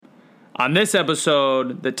On this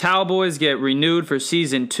episode, the Towel Boys get renewed for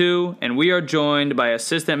Season 2, and we are joined by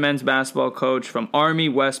assistant men's basketball coach from Army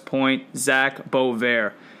West Point, Zach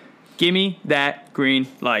Boisvert. Gimme that green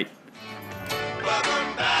light.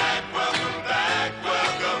 Welcome back, welcome back,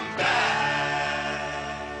 welcome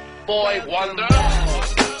back. Boy wonder.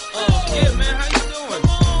 Yeah, man, how you doing?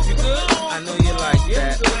 You good? I know you like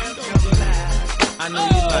that. I know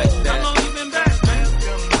you like that. How long you been back, man?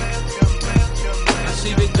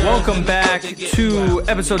 Welcome back to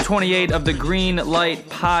episode 28 of the Green Light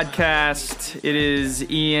Podcast. It is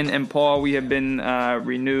Ian and Paul. We have been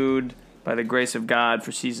renewed by the grace of God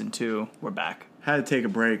for Season 2. We're back. Had to take a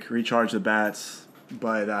break, recharge the bats,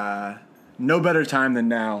 but no better time than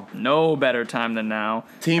now. No better time than now.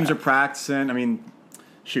 Teams are practicing. I mean,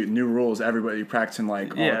 shoot, new rules. Everybody practicing all the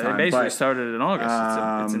time. Yeah, they basically started in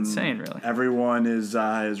August. It's insane, really. Everyone is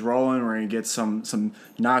rolling. We're gonna get some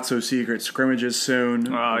not so secret scrimmages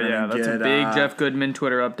soon. Oh yeah, that's a big Jeff Goodman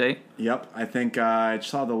Twitter update. Yep, I think I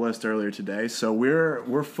saw the list earlier today. So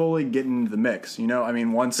we're fully getting the mix. You know, I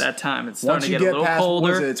mean, once that time it's starting to get a little past,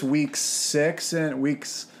 colder. It's week 6 and week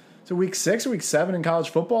 6 or week 7 in college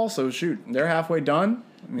football. So shoot, they're halfway done.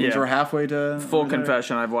 Means we're halfway to... Full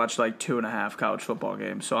confession, I've watched like 2.5 college football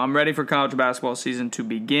games. So I'm ready for college basketball season to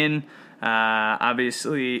begin.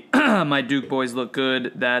 Obviously, my Duke boys look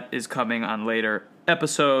good. That is coming on later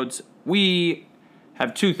episodes. We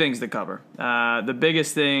have 2 things to cover. The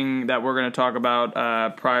biggest thing that we're going to talk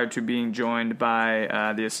about prior to being joined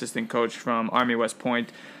by the assistant coach from Army West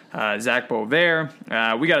Point, Zach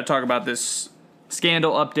Boisvert. We got to talk about this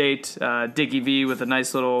scandal update, Dickie V with a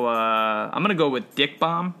nice little, I'm going to go with Dick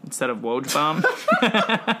Bomb instead of Woj Bomb.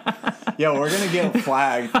 Yo, we're going to get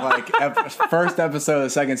flagged. Like, first episode of the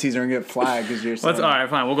second season, we're going to get flagged because you're saying... All right,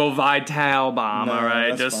 fine. We'll go Vital Bomb, No, all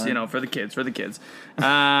right? Just, fine. For the kids.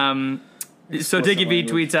 So Dickie V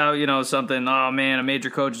tweets out, something, oh, man, a major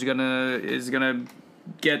coach is gonna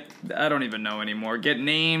get, I don't even know anymore, get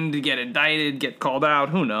named, get indicted, get called out,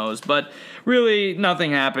 who knows, but really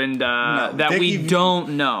nothing happened that we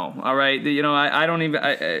don't know, all right? I don't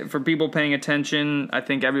even, for people paying attention, I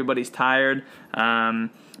think everybody's tired,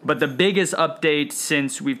 but the biggest update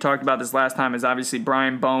since we've talked about this last time is obviously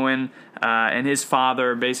Brian Bowen and his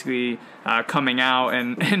father basically coming out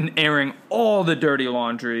and airing all the dirty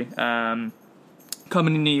laundry, coming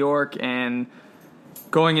to New York and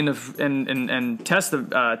going into and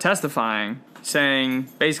testifying, saying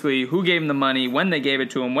basically who gave him the money, when they gave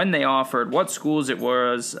it to him, when they offered, what schools it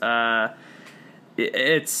was.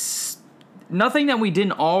 It's nothing that we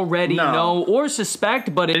didn't already know or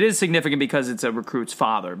suspect, but it is significant because it's a recruit's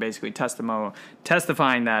father, basically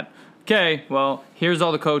testifying that, okay, well, here's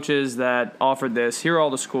all the coaches that offered this, here are all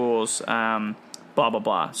the schools, blah, blah,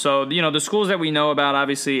 blah. So, the schools that we know about,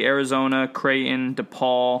 obviously, Arizona, Creighton,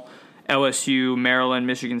 DePaul, LSU, Maryland,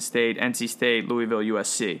 Michigan State, NC State, Louisville,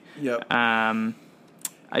 USC. Yep.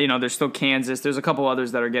 There's still Kansas. There's a couple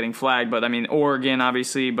others that are getting flagged, but, Oregon,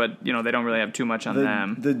 obviously, but, they don't really have too much on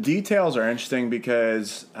them. The details are interesting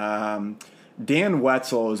because Dan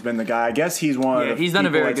Wetzel has been the guy. I guess he's one of the he's done a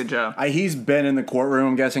very good job. He's been in the courtroom,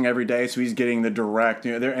 I'm guessing, every day, so he's getting the direct.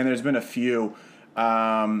 And there's been a few.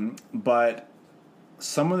 But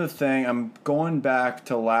some of the thing, I'm going back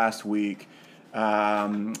to last week.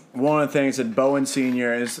 One of the things that Bowen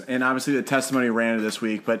Sr. is, and obviously the testimony ran to this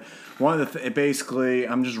week, but one of the basically,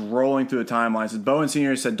 I'm just rolling through the timeline. Says Bowen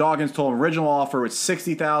Sr. said Dawkins told him original offer was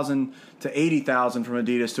 $60,000 to $80,000 from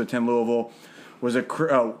Adidas to attend Louisville.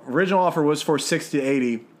 Original offer was for 60 to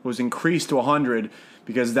 80, was increased to 100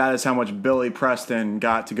 because that is how much Billy Preston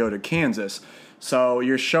got to go to Kansas. So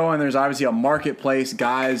you're showing there's obviously a marketplace.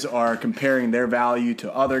 Guys are comparing their value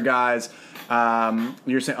to other guys.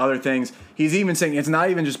 You're saying other things. He's even saying it's not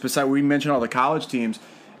even just beside. We mentioned all the college teams.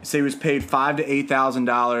 Say he was paid $5,000 to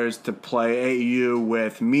 $8,000 to play AAU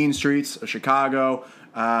with Mean Streets of Chicago,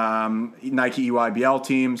 Nike EYBL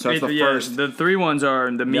team. So that's the first. The 3 ones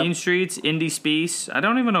are the Mean Streets, Indy Spiece. I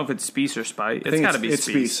don't even know if it's Spiece or Spite. It's got to be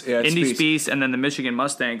Spiece. Yeah, Indy Spiece, and then the Michigan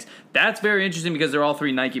Mustangs. That's very interesting because they're all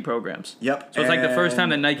 3 Nike programs. Yep. So it's like the first time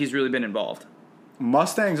that Nike's really been involved.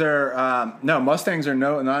 Mustangs are not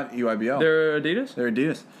EYBL. They're Adidas? They're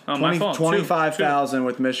Adidas. Oh, my fault. $25,000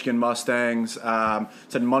 with Michigan Mustangs.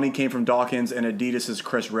 Said money came from Dawkins and Adidas'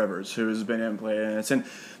 Chris Rivers, who has been in play. And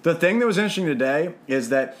the thing that was interesting today is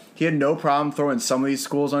that he had no problem throwing some of these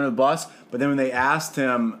schools under the bus, but then when they asked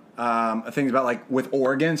him things about like with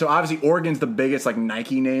Oregon, so obviously Oregon's the biggest like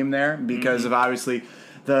Nike name there because of obviously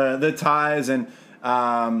the ties and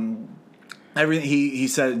everything. He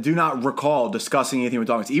said, do not recall discussing anything with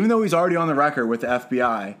Dawkins, even though he's already on the record with the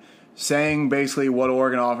FBI saying basically what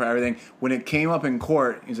Oregon offered, everything. When it came up in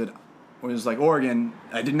court, he said, was like Oregon.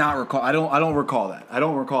 I did not recall. I don't recall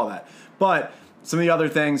that. But some of the other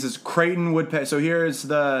things is Creighton would pay. So here's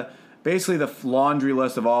basically the laundry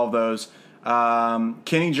list of all of those.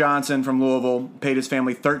 Kenny Johnson from Louisville paid his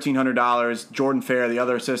family $1,300. Jordan Fair, the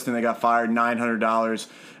other assistant that got fired, $900.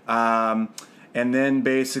 And then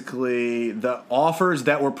basically the offers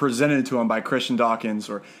that were presented to him by Christian Dawkins,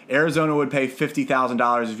 or Arizona would pay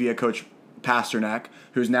 $50,000 via Coach Pasternak,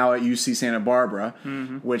 who's now at UC Santa Barbara,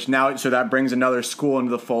 which now, so that brings another school into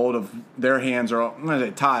the fold of their hands are, I'm not going to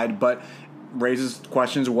say tied, but raises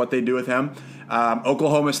questions of what they do with him.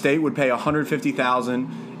 Oklahoma State would pay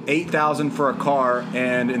 $150,000, $8,000 for a car,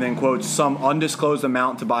 and then quote some undisclosed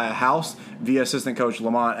amount to buy a house via assistant coach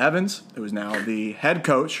Lamont Evans, who is now the head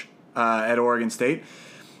coach at Oregon State.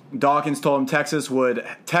 Dawkins told him Texas would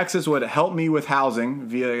help me with housing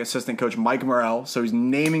via assistant coach Mike Morrell. So he's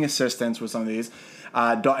naming assistants with some of these.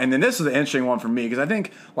 And then this is the interesting one for me because I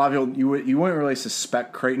think a lot of people you wouldn't really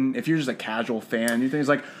suspect Creighton if you're just a casual fan. You think it's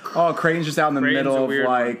like, oh, Creighton's just out in the middle of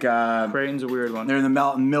like Creighton's a weird one. They're in the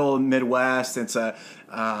middle of the Midwest. It's a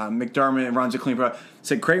McDermott runs a clean pro.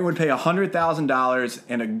 Said Creighton would pay $100,000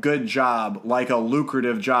 and a good job, like a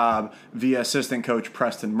lucrative job, via assistant coach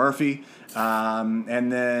Preston Murphy.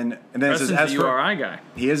 And then Preston's it says, a URI guy.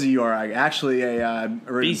 He is a URI guy. Actually, a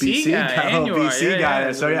BC guy. BC guy.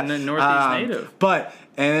 Yeah. So yeah, Northeast native. But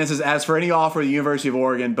and then it says, as for any offer, the University of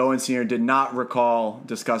Oregon, Bowen Sr. did not recall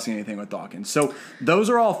discussing anything with Dawkins. So those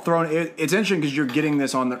are all thrown. It's interesting because you're getting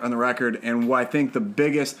this on the record, and what I think the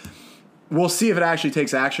biggest. We'll see if it actually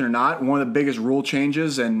takes action or not. One of the biggest rule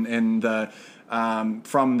changes and the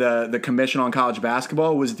from the Commission on College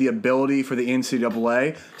Basketball was the ability for the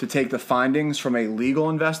NCAA to take the findings from a legal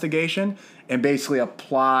investigation and basically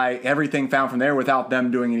apply everything found from there without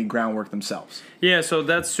them doing any groundwork themselves. Yeah, so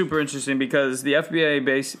that's super interesting because the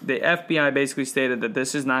FBI basically stated that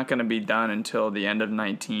this is not going to be done until the end of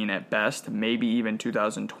 19 at best, maybe even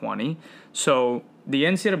 2020. So the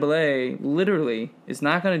NCAA literally is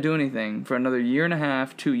not going to do anything for another year and a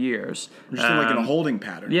half, 2 years. They're just like in a holding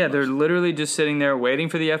pattern. Yeah, they're literally just sitting there waiting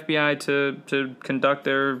for the FBI to conduct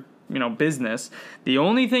their business. The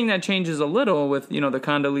only thing that changes a little with the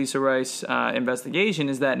Condoleezza Rice investigation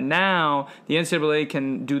is that now the NCAA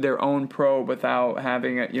can do their own probe without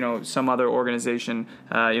having some other organization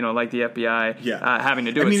like the FBI having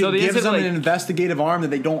to do it. So it gives them an investigative arm that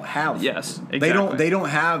they don't have. Yes, exactly.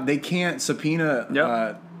 They can't subpoena.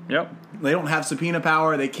 Yep. They don't have subpoena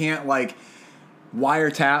power. They can't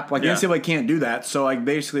wiretap. The NCAA can't do that. So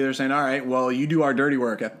basically they're saying, all right, well, you do our dirty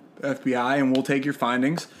work, FBI, and we'll take your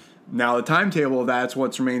findings. Now the timetable of that's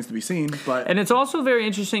what remains to be seen, and it's also very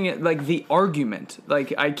interesting, the argument.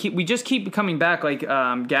 We just keep coming back.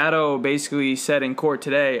 Gatto basically said in court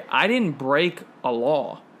today, I didn't break a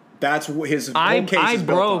law. That's what his whole case is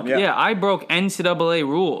built on. I broke NCAA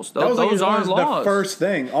rules. Those aren't laws. The first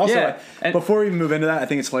thing. Also, before we move into that, I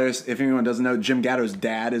think it's hilarious. If anyone doesn't know, Jim Gatto's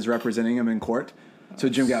dad is representing him in court. So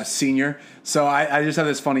Jim Gatto Sr. So I just have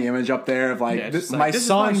this funny image up there of my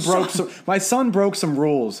son broke some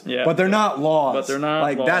rules, but they're not laws. But they're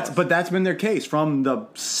not laws. That's been their case from the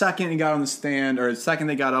second he got on the stand or the second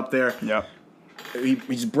they got up there. Yep.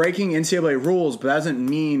 He's breaking NCAA rules, but that doesn't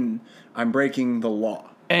mean I'm breaking the law.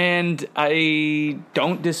 And I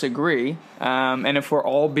don't disagree. And if we're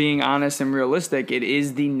all being honest and realistic, it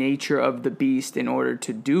is the nature of the beast in order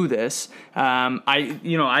to do this.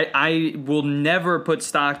 I will never put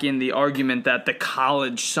stock in the argument that the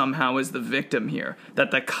college somehow is the victim here.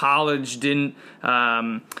 That the college didn't.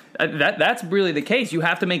 That's really the case. You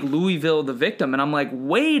have to make Louisville the victim, and I'm like,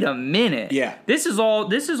 wait a minute. Yeah. This is all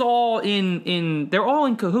in. They're all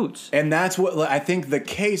in cahoots. And that's what I think the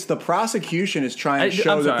case. The prosecution is trying to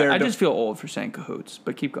show that they're. I just feel old for saying cahoots,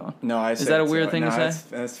 but keep going. No, is that a weird thing to say?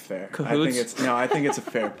 That's fair. Cahoots? I think it's a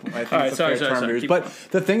fair. I think it's a fair term to use. But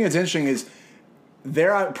the thing that's interesting is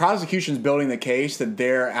prosecution's building the case that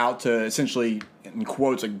they're out to essentially, in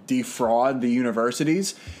quotes, defraud the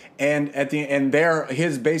universities. And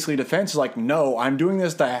his basically defense is no, I'm doing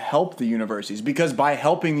this to help the universities because by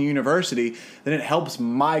helping the university, then it helps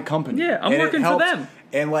my company. Yeah, I'm working for them.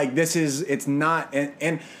 And it's not.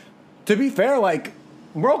 And to be fair,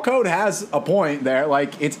 World Code has a point there.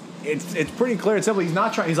 It's pretty clear and simple. He's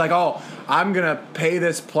not trying. He's oh, I'm gonna pay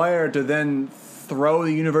this player to then throw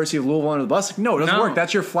the University of Louisville under the bus. No, it doesn't work.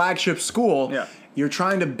 That's your flagship school. Yeah. You're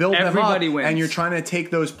trying to build Everybody them up, wins. and you're trying to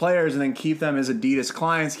take those players and then keep them as Adidas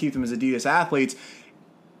clients, keep them as Adidas athletes.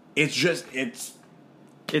 It's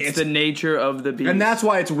the nature of the beast, and that's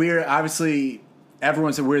why it's weird. Obviously,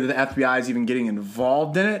 everyone's weird that the FBI is even getting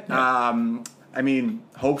involved in it. Yeah.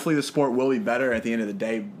 Hopefully the sport will be better at the end of the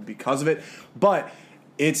day because of it. But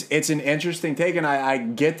it's an interesting take, and I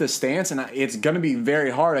get the stance, and it's going to be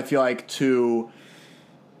very hard, I feel like, to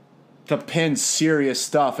pin serious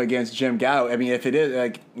stuff against Jim Gatto. I mean, if it is,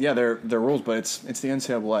 like, yeah, they're rules, but it's the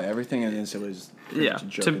NCAA. Everything in the NCAA is pretty much a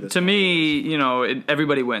joke at this To point. me,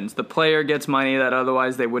 everybody wins. The player gets money that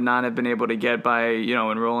otherwise they would not have been able to get by,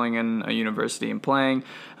 enrolling in a university and playing.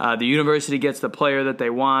 The university gets the player that they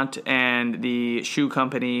want, and the shoe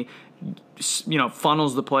company,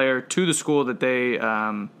 funnels the player to the school that they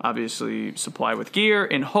obviously supply with gear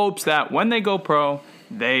in hopes that when they go pro,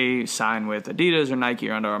 they sign with Adidas or Nike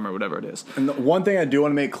or Under Armour or whatever it is. And the one thing I do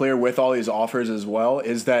want to make clear with all these offers as well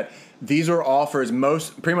is that these are offers,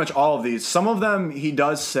 pretty much all of these. Some of them, he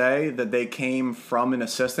does say that they came from an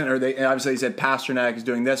assistant, or obviously he said Pasternak is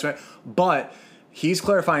doing this, right? But he's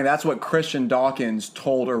clarifying that's what Christian Dawkins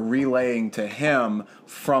told or relaying to him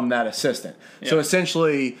from that assistant. So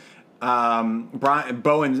essentially, Brian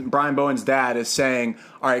Bowen's dad is saying,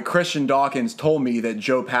 all right, Christian Dawkins told me that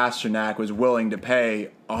Joe Pasternak was willing to pay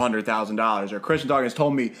 $100,000, or Christian Dawkins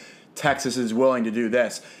told me Texas is willing to do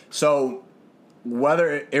this. So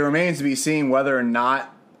whether it remains to be seen whether or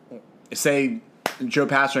not, say, Joe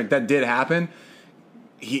Pasternak, that did happen.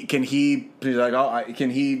 Can he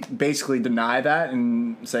basically deny that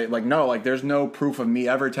and say, like, no, like, there's no proof of me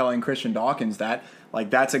ever telling Christian Dawkins that? Like,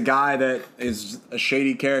 that's a guy that is a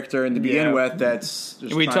shady character, and to begin with, that's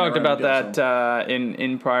just we trying to talked run about against that him.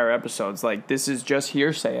 in prior episodes. Like, this is just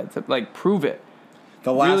hearsay. It's like, prove it.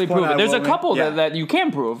 The last Really point prove it. I There's a will couple make- that you can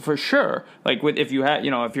prove for sure. Like, if you have,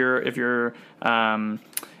 if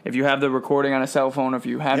you have the recording on a cell phone, or if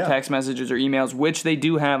you have text messages or emails, which they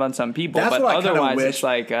do have on some people, That's but what I kinda otherwise wish. it's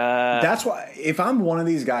like. That's why, if I'm one of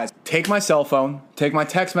these guys, take my cell phone, take my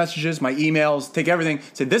text messages, my emails, take everything,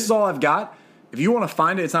 say, this is all I've got. If you want to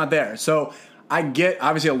find it, it's not there. So I get,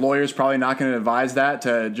 obviously, a lawyer's probably not going to advise that,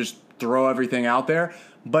 to just throw everything out there.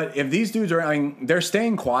 But if these dudes are, they're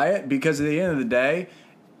staying quiet because at the end of the day,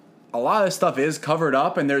 a lot of this stuff is covered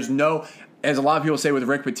up, and there's no, as a lot of people say with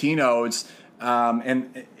Rick Pitino, it's,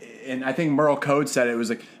 and I think Merle Code said it was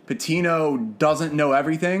like, Pitino doesn't know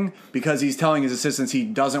everything because he's telling his assistants he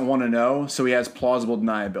doesn't want to know, so he has plausible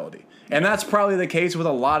deniability. And that's probably the case with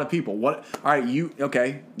a lot of people. All right, you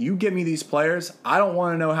get me these players. I don't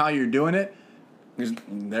want to know how you're doing it.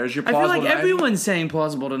 There's your I feel plausible like deniability. everyone's saying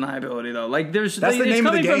plausible deniability, though. Like, That's the name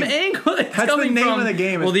of the coming from game. angle. It's That's the coming name from, of the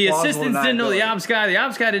game, Well, is the plausible assistants didn't know the deniability. ops guy. The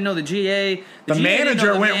ops guy didn't know the GA. The GA didn't manager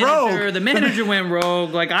know the went manager. rogue. The manager went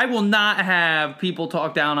rogue. Like, I will not have people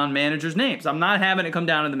talk down on managers' names. I'm not having it come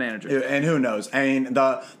down to the manager. And who knows? I mean,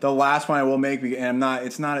 the last one I will make, and I'm not.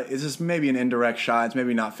 It's not. It's just maybe an indirect shot. It's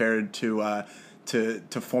maybe not fair to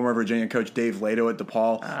former Virginia coach Dave Lato at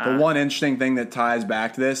DePaul. The one interesting thing that ties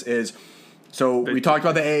back to this is, so we talked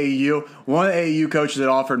about the AAU. One of the AAU coaches that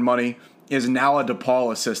offered money is now a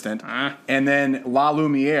DePaul assistant. And then La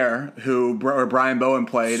Lumiere, who Brian Bowen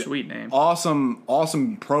played. Sweet name.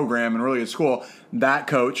 Awesome program and really good school. That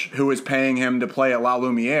coach, who was paying him to play at La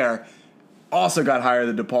Lumiere, also got hired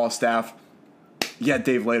to the DePaul staff. Yet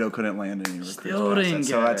Dave Lato couldn't land any recruits. Still didn't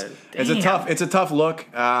get it. It's a tough look,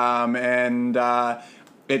 and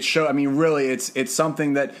it show. I mean, really, it's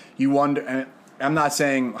something that you wonder. I'm not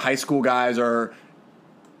saying high school guys are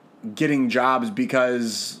getting jobs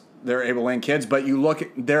because they're able to land kids, but you look at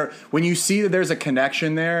there when you see that there's a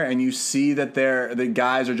connection there, and you see that the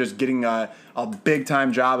guys are just getting a big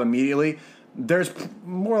time job immediately. There's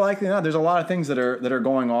more likely than not. There's a lot of things that are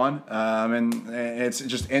going on, and it's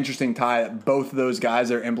just interesting tie that both of those guys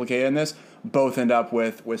that are implicated in this both end up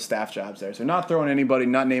with staff jobs there. So not throwing anybody,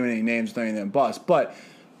 not naming any names, throwing them bust, but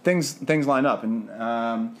things line up,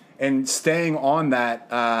 and staying on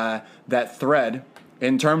that thread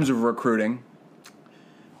in terms of recruiting.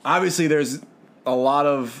 Obviously, there's a lot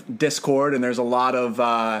of discord, and there's a lot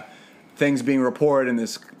of things being reported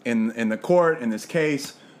in the court in this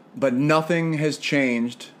case. But nothing has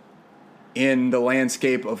changed in the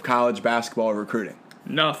landscape of college basketball recruiting.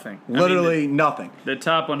 Nothing. Literally nothing. The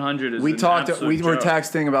top 100 is We an talked. absolute We were joke.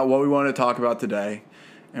 texting about what we wanted to talk about today,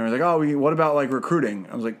 and we're like, "Oh, what about like recruiting?"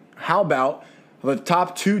 I was like, "How about the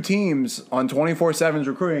top two teams on 24/7's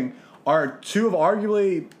recruiting are two of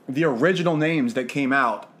arguably the original names that came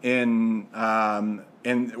out in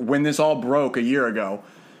when this all broke a year ago,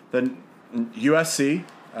 the USC."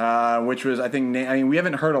 Which was, I think, we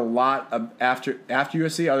haven't heard a lot of after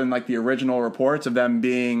USC other than like the original reports of them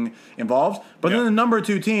being involved. But then the number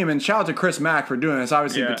 2 team, and shout out to Chris Mack for doing this.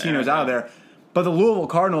 Obviously, Pitino's out of there. But the Louisville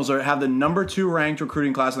Cardinals have the number 2 ranked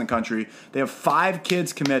recruiting class in the country. They have 5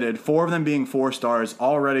 kids committed, 4 of them being 4 stars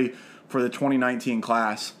already for the 2019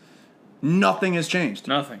 class. Nothing has changed.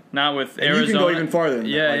 Nothing. Not with And Arizona. you can go even farther than that.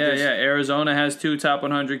 Yeah, Like yeah, this- yeah. Arizona has 2 top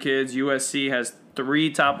 100 kids. USC has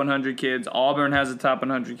 3 top 100 kids. Auburn has a top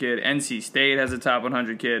 100 kid. NC State has a top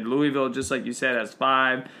 100 kid. Louisville, just like you said, has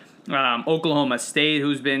 5. Oklahoma State,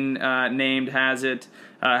 who's been named, has it.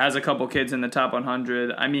 Has a couple kids in the top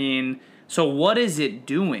 100. I mean, so what is it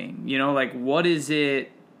doing? You know, like, what is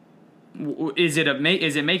it? Is it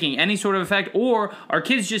making any sort of effect, or are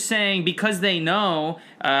kids just saying because they know,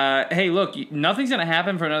 hey, look, nothing's going to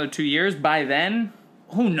happen for another 2 years. By then,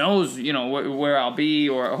 who knows? You know where I'll be,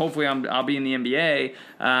 or hopefully I'll be in the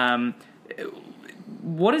NBA.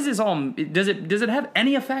 What is this all? Does it have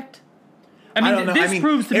any effect? I mean, this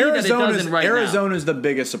proves to me that it doesn't right now. Arizona's the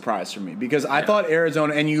biggest surprise for me because I thought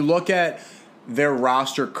Arizona, and you look at their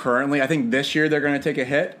roster currently, I think this year they're going to take a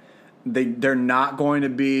hit. They're not going to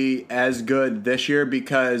be as good this year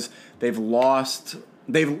because they've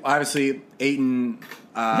obviously Ayton,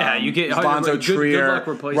 you get Lonzo good Trier, luck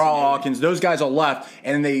replacing Raw him. Hawkins. Those guys all left,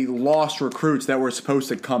 and they lost recruits that were supposed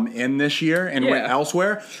to come in this year and went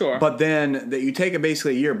elsewhere. Sure. But then that you take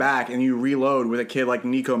basically a year back and you reload with a kid like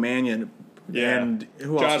Nico Mannion and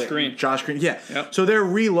who else? Josh Green. Yeah. Yep. So they're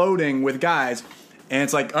reloading with guys, and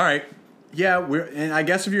it's like, all right, and I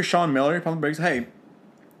guess if you're Sean Miller, you're probably hey.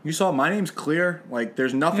 You saw my name's clear. Like,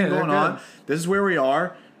 there's nothing going on. This is where we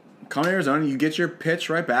are. Come to Arizona. You get your pitch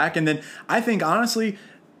right back. And then I think, honestly,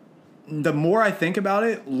 the more I think about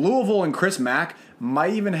it, Louisville and Chris Mack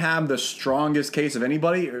might even have the strongest case of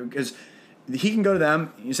anybody because he can go to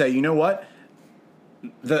them. You say, you know what?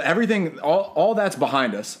 Everything, all that's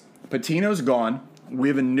behind us. Patino's gone. We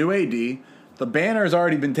have a new AD. The banner has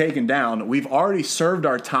already been taken down. We've already served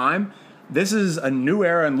our time. This is a new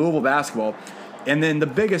era in Louisville basketball. And then the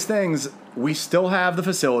biggest things, we still have the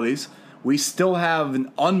facilities. We still have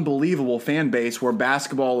an unbelievable fan base where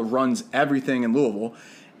basketball runs everything in Louisville.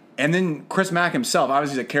 And then Chris Mack himself,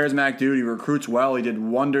 obviously he's a charismatic dude. He recruits well. He did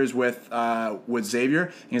wonders with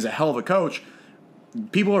Xavier. He's a hell of a coach.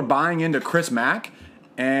 People are buying into Chris Mack.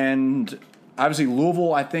 And obviously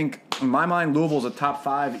Louisville, I think, in my mind, Louisville's a top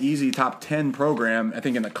 5, easy top 10 program, I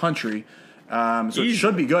think, in the country. So it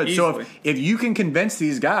should be good. Easily. So if you can convince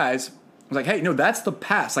these guys, I was like, hey, no, that's the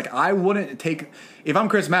pass. Like, I wouldn't take – if I'm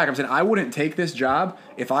Chris Mack, I'm saying I wouldn't take this job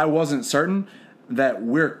if I wasn't certain that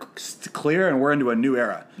we're clear and we're into a new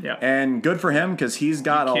era. Yeah. And good for him because he's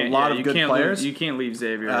got a lot of good players. You can't leave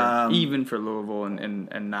Xavier, even for Louisville,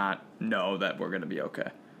 and not know that we're going to be okay.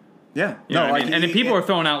 Yeah. You know what I mean? And then people are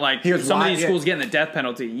throwing out, like, some of these schools getting the death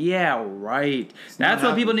penalty. Yeah, right. That's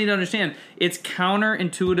what people need to understand. It's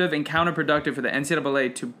counterintuitive and counterproductive for the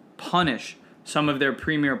NCAA to punish some of their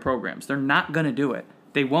premier programs. They're not going to do it.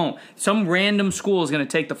 They won't. Some random school is going to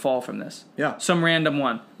take the fall from this. Yeah. Some random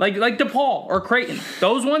one. Like DePaul or Creighton.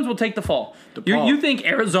 Those ones will take the fall. You think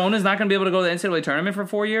Arizona's not going to be able to go to the NCAA tournament for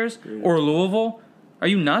 4 years? Or Louisville? Are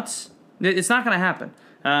you nuts? It's not going to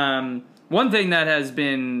happen. One thing that has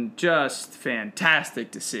been just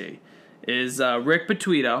fantastic to see is Rick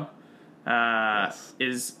Pitino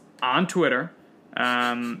is on Twitter.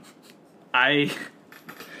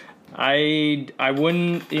 I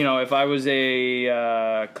wouldn't, if I was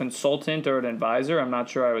a consultant or an advisor, I'm not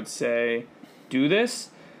sure I would say do this.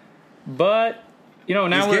 But, now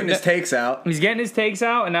he's getting his takes out. He's getting his takes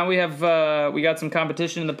out, and now we got some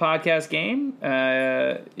competition in the podcast game.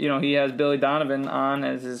 He has Billy Donovan on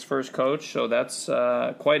as his first coach, so that's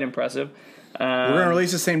quite impressive. We're going to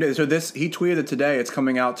release the same day. So he tweeted it today. It's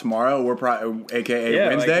coming out tomorrow. We're probably, a.k.a.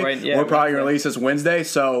 Wednesday. We're probably going to release this Wednesday.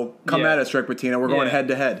 So come at us, Rick Pitino. We're going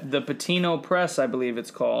head-to-head. The Pitino Press, I believe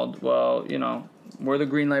it's called. Well, we're the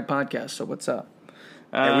Green Light Podcast, so what's up?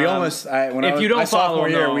 And we almost, follow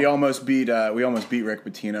him, we almost beat Rick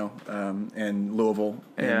Pitino in Louisville.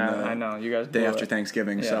 I know you guys. Day after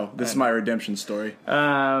Thanksgiving. Yeah, so this is my redemption story.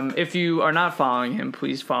 If you are not following him,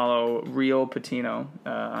 please follow Real Pitino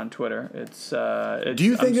on Twitter. It's Do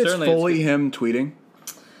you think it's fully him tweeting?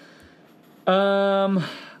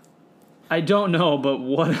 I don't know, but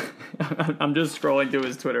what I'm just scrolling through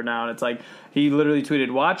his Twitter now, and it's like he literally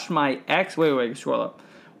tweeted, "Watch my ex." Wait, scroll up.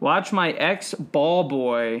 Watch my ex-ball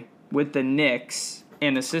boy with the Knicks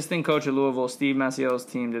and assistant coach of Louisville, Steve Masiello's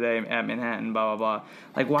team today at Manhattan, blah, blah, blah.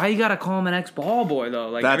 Like, why you got to call him an ex-ball boy, though?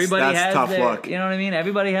 Like, everybody has tough their, luck. You know what I mean?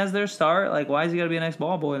 Everybody has their start. Like, why is he got to be an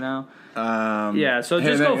ex-ball boy now? So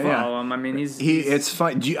just go follow him. I mean, it's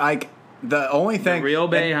fun. The only thing... The real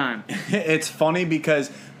Boeheim. It's funny because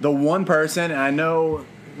the one person, and I know...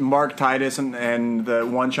 Mark Titus and the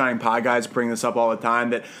One Shining Pod guys bring this up all the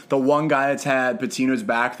time, that the one guy that's had Pitino's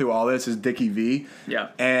back through all this is Dickie V.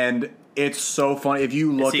 Yeah. And It's so funny. If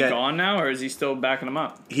you Is look he at gone now, or is he still backing him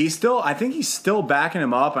up? I think he's still backing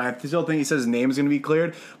him up, and I still think he says his name is going to be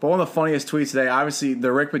cleared. But one of the funniest tweets today, obviously,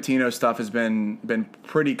 the Rick Pitino stuff has been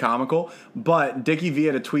pretty comical. But Dickie V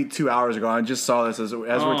had a tweet 2 hours ago. I just saw this as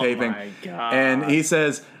we're taping, my God. and he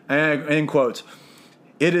says, in quotes,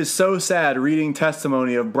 "It is so sad reading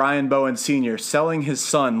testimony of Brian Bowen Sr. selling his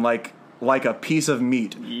son like a piece of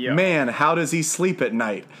meat. Yep. Man, how does he sleep at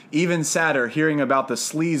night? Even sadder hearing about the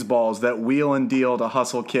sleazeballs that wheel and deal to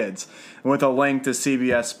hustle kids," with a link to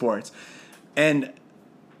CBS Sports. And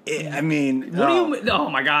I mean, What do you? Oh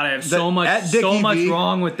my God, I have so much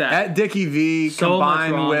wrong with that. At Dickie V, So much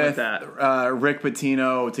combined wrong with with that. Rick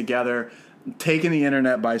Pitino together, taking the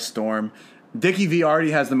internet by storm. Dickie V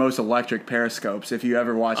already has the most electric periscopes. If you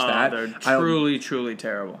ever watched that, They're truly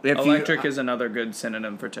terrible. If you- Electric is another good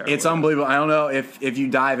synonym for terrible. it's unbelievable. I don't know if you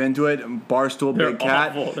dive into it, Barstool They're Big Cat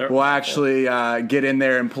awful. They're will awful. actually get in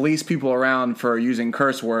there and police people around for using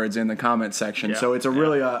curse words in the comment section. Yeah, So it's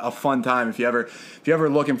really a fun time. If you ever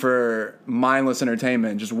looking for mindless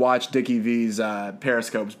entertainment, just watch Dickie V's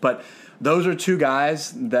periscopes. But those are two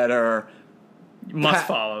guys that are must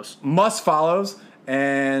follows,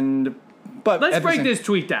 and. But Let's break this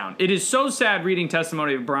tweet down. It is so sad reading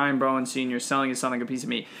testimony of Brian Bowen Sr. selling his son like a piece of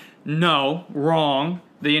meat. No, wrong.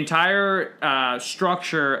 The entire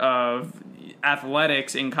structure of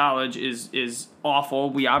athletics in college is awful.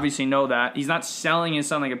 We obviously know that. He's not selling his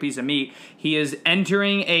son like a piece of meat. He is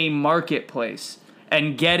entering a marketplace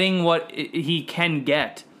and getting what he can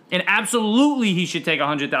get. And absolutely he should take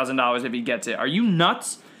 $100,000 if he gets it. Are you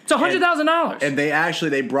nuts? It's $100,000. And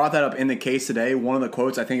they brought that up in the case today. One of the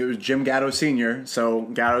quotes, I think it was Jim Gatto Sr., so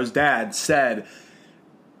Gatto's dad, said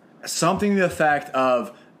something to the effect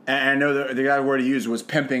of, and I know the guy word he used was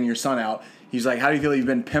pimping your son out. He's like, how do you feel you've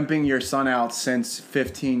been pimping your son out since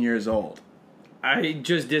 15 years old? I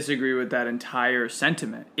just disagree with that entire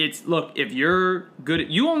sentiment. Look, if you're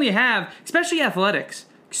good, you only have, especially athletics,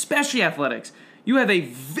 you have a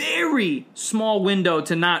very small window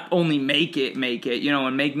to not only make it,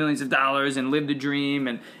 and make millions of dollars and live the dream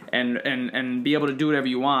and be able to do whatever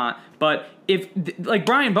you want. But if, like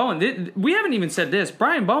Brian Bowen, we haven't even said this.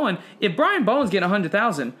 Brian Bowen, if Brian Bowen's getting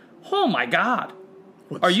 $100,000, oh my God.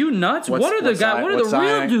 Are you nuts? What are the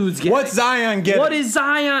real dudes getting? What's Zion getting? What is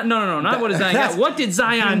Zion? No, not what is Zion get. What did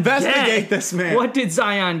Zion investigate get? this man. What did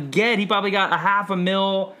Zion get? He probably got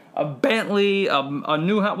 $500,000, a Bentley, a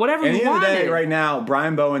new house, whatever At he the end of the wanted. day, right now,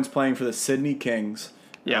 Brian Bowen's playing for the Sydney Kings.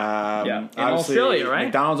 Yeah. In obviously, Australia, right?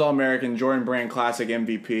 McDonald's All-American, Jordan Brand Classic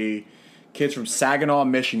MVP, kids from Saginaw,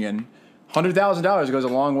 Michigan. $100,000 goes a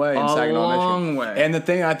long way in Saginaw, Michigan. A long way. And the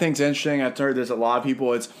thing I think is interesting, I've heard this a lot of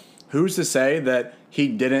people, it's who's to say that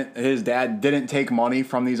his dad didn't take money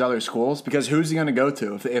from these other schools? Because who's he going to go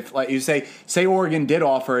to? If like you say Oregon did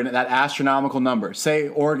offer that astronomical number. Say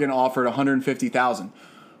Oregon offered $150,000.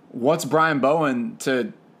 What's Brian Bowen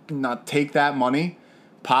to not take that money,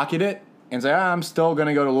 pocket it, and say, I'm still going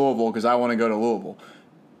to go to Louisville because I want to go to Louisville?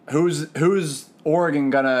 Who's Oregon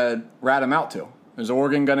going to rat him out to? Is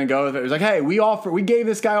Oregon going to go? It was like, hey, we gave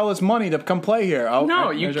this guy all this money to come play here. Oh,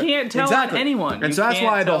 No, you can't tell anyone. And so that's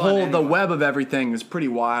why the web of everything is pretty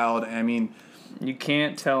wild. I mean, you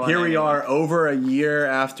can't tell. Here we are over a year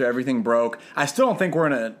after everything broke. I still don't think we're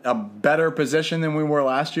in a better position than we were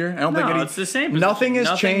last year. I don't think it's the same position. Nothing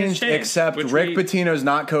has changed except Rick Pitino's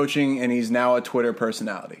not coaching and he's now a Twitter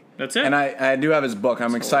personality. That's it. And I do have his book.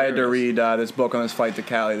 I'm excited to read this book on his flight to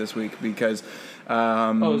Cali this week because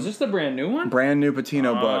is this the brand new one? Brand new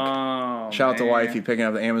Pitino book. Shout out to Wifey picking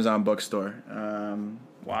up the Amazon bookstore.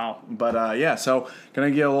 Wow. But so gonna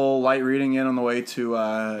get a little light reading in on the way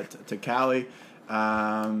to Cali.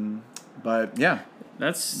 But yeah,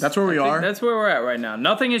 that's where we are. That's where we're at right now.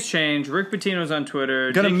 Nothing has changed. Rick Pitino's on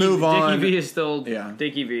Twitter. Move on. Dickie V is still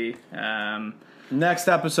Dickie V. Next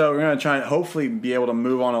episode, we're gonna try and hopefully be able to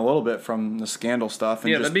move on a little bit from the scandal stuff.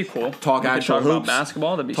 And that'd be cool. Talk actual hoops, about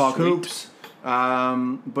basketball. That'd be talk sweet. hoops.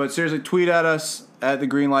 But seriously, tweet at us at the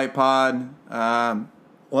Greenlight Pod.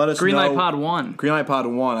 Let us know. Greenlight Pod 1. Greenlight Pod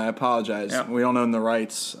 1. I apologize. Yep. We don't own the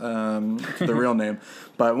rights to the real name,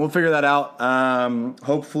 but we'll figure that out.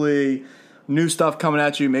 Hopefully, new stuff coming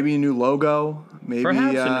at you. Maybe a new logo. Maybe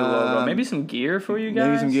perhaps a new logo. Maybe some gear for you guys.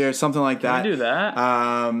 Maybe some gear, something like that. Can we do that? But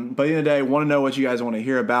at the end of the day, want to know what you guys want to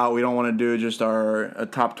hear about. We don't want to do just a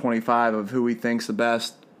top 25 of who we think's the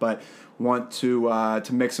best, but want to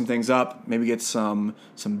mix some things up. Maybe get some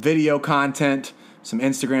video content, some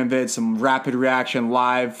Instagram vids, some rapid reaction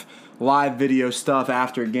live video stuff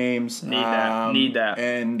after games. Need that.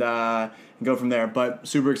 And go from there. But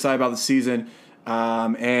super excited about the season.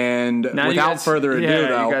 And Now without further ado,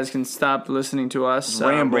 though, you guys can stop listening to us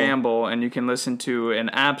ramble, and you can listen to an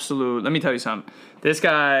absolute. Let me tell you something. This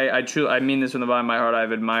guy, I mean this from the bottom of my heart.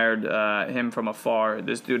 I've admired him from afar.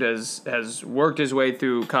 This dude has worked his way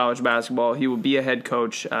through college basketball. He will be a head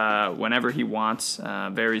coach whenever he wants,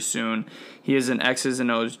 very soon. He is an X's and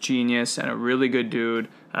O's genius and a really good dude.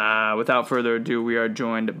 Without further ado, we are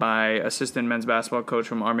joined by assistant men's basketball coach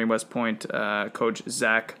from Army West Point, Coach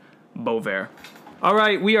Zach Boisvert. All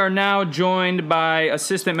right, we are now joined by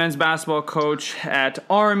assistant men's basketball coach at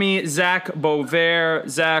Army, Zach Boisvert.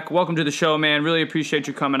 Zach, welcome to the show, man. Really appreciate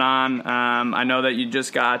you coming on. I know that you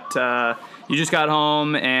just got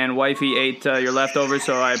home and wifey ate your leftovers,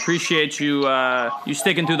 so I appreciate you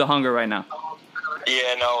sticking through the hunger right now.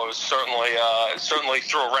 Yeah, no, it was certainly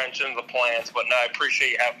threw a wrench into the plans, but no, I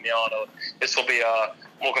appreciate you having me on. This will be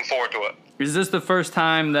looking forward to it. Is this the first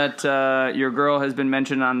time that your girl has been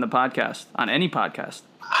mentioned on the podcast, on any podcast?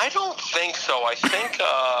 I don't think so. I think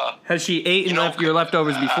has she eaten your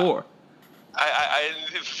leftovers before? I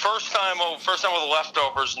first time with the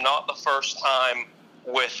leftovers, not the first time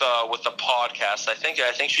with the podcast. I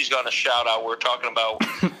think she's gotten a shout out. We're talking about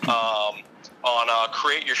on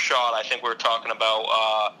Create Your Shot. I think we were talking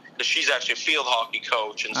about because she's actually a field hockey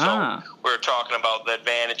coach, and so we were talking about the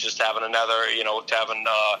advantages to having another, to having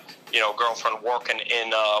girlfriend working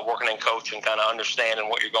in coaching, kind of understanding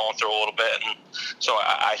what you're going through a little bit, and so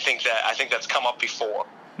I think that's come up before.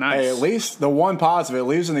 Nice. Hey, at least the one positive, at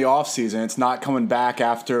least in the off season, it's not coming back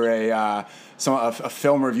after a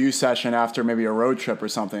film review session after maybe a road trip or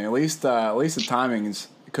something. At least the timing is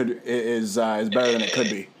better than it could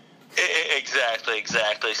be.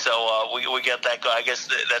 Exactly. So we get that. I guess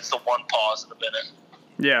that's the one positive in it.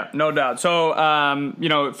 Yeah, no doubt. So,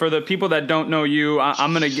 for the people that don't know you,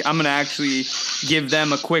 I'm gonna actually give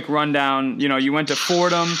them a quick rundown. You went to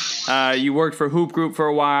Fordham, you worked for Hoop Group for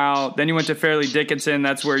a while, then you went to Fairleigh Dickinson.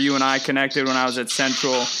 That's where you and I connected when I was at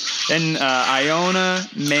Central. Then Iona,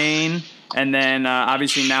 Maine, and then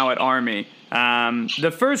obviously now at Army.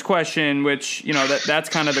 The first question, which that's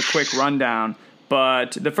kind of the quick rundown.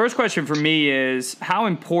 But the first question for me is, how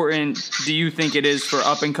important do you think it is for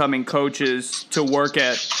up-and-coming coaches to work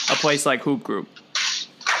at a place like Hoop Group?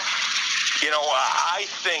 I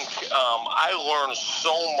think I learned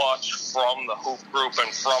so much from the Hoop Group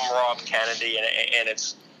and from Rob Kennedy, and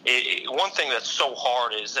it's one thing that's so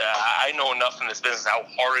hard is I know enough in this business how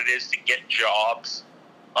hard it is to get jobs.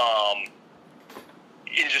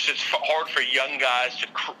 It's hard for young guys to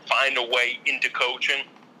find a way into coaching.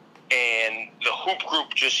 And the Hoop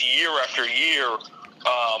Group, just year after year,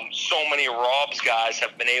 so many of Rob's guys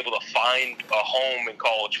have been able to find a home in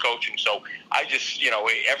college coaching. So I just,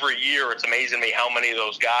 every year it's amazing to me how many of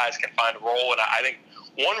those guys can find a role. And I think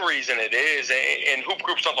one reason it is, and Hoop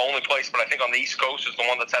Group's not the only place, but I think on the East Coast is the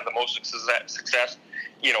one that's had the most success,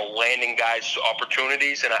 landing guys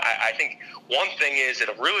opportunities. And I think one thing is it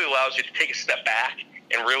really allows you to take a step back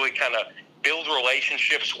and really kind of build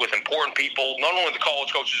relationships with important people, not only the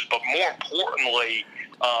college coaches, but more importantly,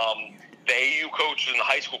 the AU coaches and the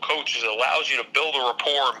high school coaches. It allows you to build a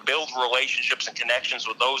rapport and build relationships and connections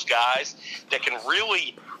with those guys that can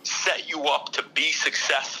really set you up to be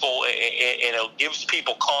successful, and it gives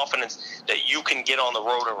people confidence that you can get on the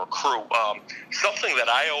road and recruit. Something that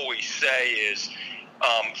I always say is,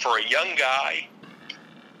 for a young guy,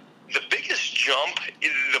 the biggest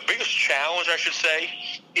challenge, I should say,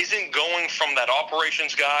 isn't going from that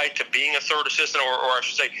operations guy to being a third assistant, or I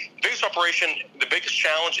should say, the biggest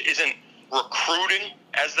challenge isn't recruiting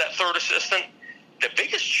as that third assistant. The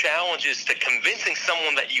biggest challenge is to convincing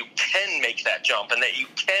someone that you can make that jump and that you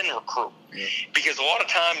can recruit. Yeah. Because a lot of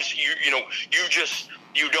times you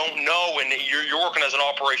don't know, and you're working as an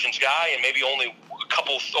operations guy, and maybe only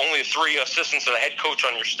three assistants and a head coach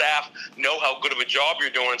on your staff know how good of a job you're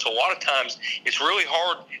doing. So a lot of times it's really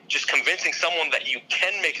hard just convincing someone that you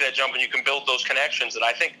can make that jump and you can build those connections. And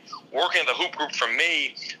I think working at the Hoop Group for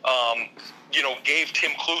me, gave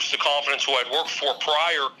Tim Cluse the confidence, who I'd worked for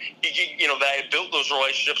prior, that I had built those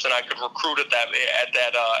relationships and I could recruit at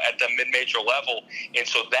the mid-major level. And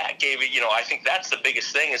so that gave it, I think that's the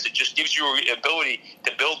biggest thing, is it just gives you the ability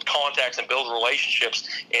to build contacts and build relationships,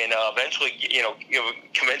 and eventually,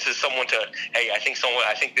 convinces someone to, hey, I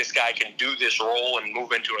think this guy can do this role and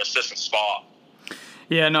move into an assistant spot.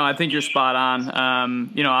 Yeah, no, I think you're spot on.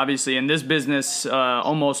 Obviously in this business,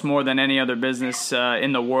 almost more than any other business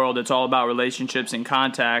in the world, it's all about relationships and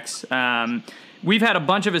contacts. We've had a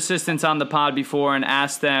bunch of assistants on the pod before and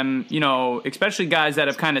asked them, especially guys that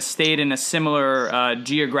have kind of stayed in a similar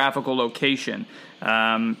geographical location.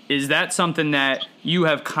 Is that something that you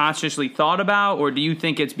have consciously thought about, or do you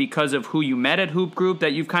think it's because of who you met at Hoop Group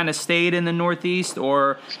that you've kind of stayed in the Northeast,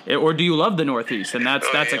 or do you love the Northeast and that's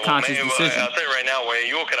a conscious decision? I'll tell you right now, when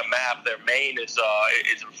you look at a map, their Maine is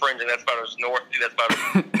infringing. That's about as north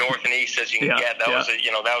and east as you can get. That was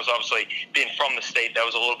obviously being from the state. That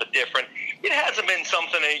was a little bit different. It hasn't been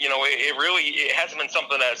something that, it hasn't been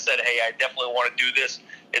something that said, hey, I definitely want to do this.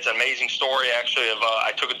 It's an amazing story, actually.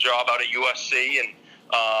 I took a job out at USC, and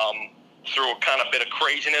through a kind of bit of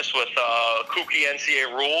craziness with kooky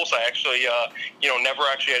NCAA rules, I actually, never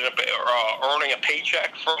actually ended up earning a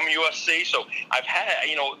paycheck from USC. So I've had,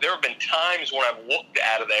 there have been times when I've looked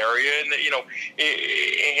out of the area, and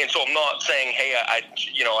and so I'm not saying, hey, I'm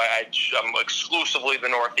exclusively the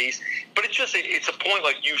Northeast, but it's a point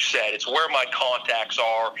like you said, it's where my contacts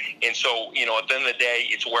are, and so at the end of the day,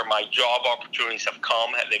 it's where my job opportunities have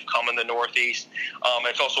come. They've come in the Northeast.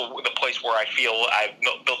 It's also the place where I feel I've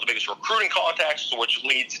built the biggest recruiting contacts, which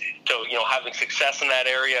leads to having success in that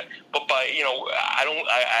area. But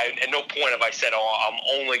I at no point have I said, I'm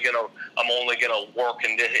only gonna work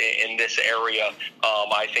in this area.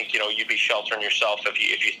 I think you'd be sheltering yourself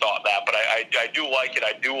if you thought that. But I do like it.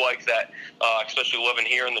 I do like that, especially living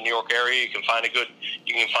here in the New York area. You can find a good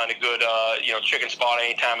chicken spot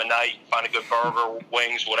any time of night. You can find a good burger,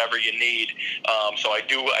 wings, whatever you need. So I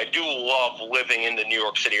do love living in the New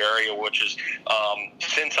York City area, which is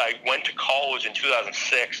since I went to college in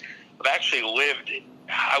 2006, I've actually lived,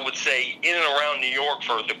 I would say, in and around New York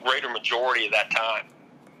for the greater majority of that time.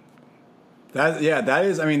 That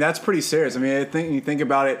is. I mean, that's pretty serious. I mean, I think you think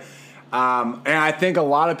about it, and I think a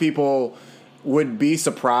lot of people would be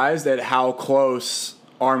surprised at how close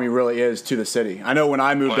Army really is to the city. I know when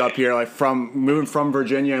I moved up here, moving from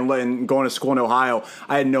Virginia and going to school in Ohio,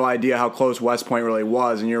 I had no idea how close West Point really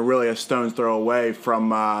was, and you're really a stone's throw away from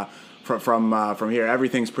here.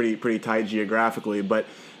 Everything's pretty tight geographically, but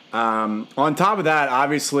on top of that,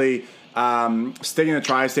 obviously, sticking in the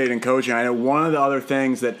tri-state and coaching, I know one of the other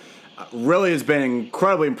things that really has been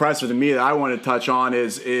incredibly impressive to me that I want to touch on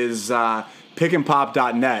is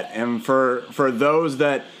pickandpop.net. And for those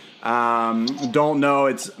that don't know,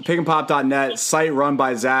 it's pickandpop.net, site run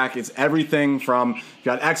by Zach. It's everything from, you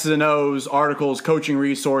got X's and O's, articles, coaching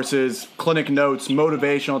resources, clinic notes,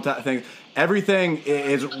 motivational things. Everything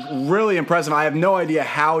is really impressive. I have no idea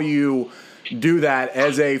how you do that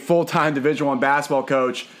as a full-time Division I basketball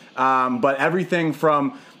coach, but everything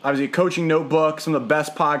from obviously a coaching notebook, some of the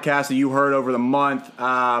best podcasts that you heard over the month,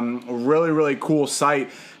 really, really cool site.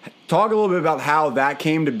 Talk a little bit about how that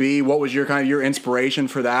came to be. What was your inspiration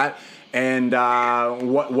for that, and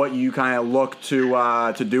what you kind of look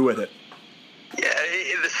to do with it? Yeah,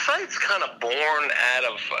 the site's kind of born out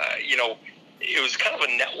of it was kind of a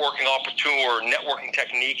networking opportunity or networking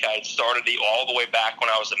technique I had started all the way back when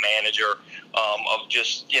I was a manager. Of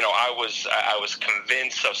just I was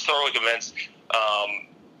thoroughly convinced.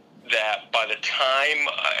 That by the time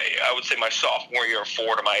I would say my sophomore year of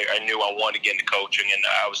Fordham, I knew I wanted to get into coaching, and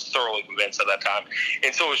I was thoroughly convinced at that time.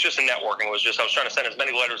 And so it was just a networking. I was trying to send as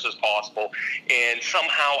many letters as possible, and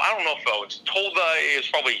somehow I don't know if I was told. It was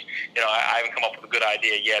probably I haven't come up with a good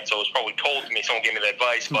idea yet, so it was probably told to me. Someone gave me the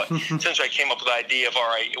advice, but essentially I came up with the idea of, all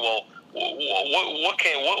right, well,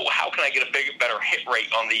 how can I get a better hit rate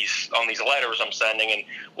on these letters I'm sending? And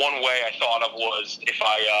one way I thought of was if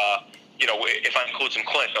I include some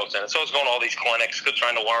clinic notes in it. So I was going to all these clinics,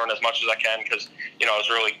 trying to learn as much as I can because, I was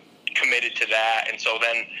really committed to that. And so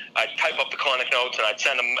then I'd type up the clinic notes and I'd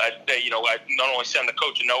send them, I'd not only send the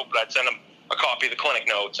coach a note, but I'd send them a copy of the clinic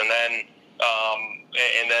notes. And then, I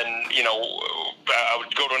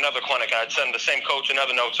would go to another clinic and I'd send the same coach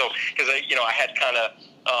another note. So, because I had kind of,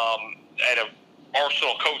 at a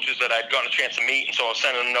arsenal of coaches that I'd gotten a chance to meet, and so I was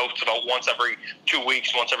sending them notes about once every 2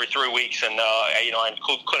 weeks, once every 3 weeks, and I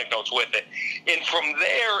include clinic notes with it. And from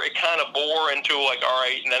there, it kind of bore into all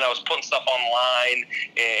right. And then I was putting stuff online,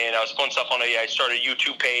 and I was putting stuff on I started a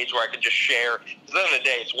YouTube page where I could just share. At the end of the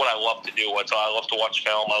day, it's what I love to do. I love to watch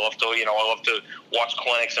film. I love to watch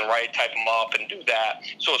clinics and type them up and do that.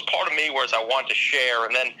 So it's part of me, whereas I want to share.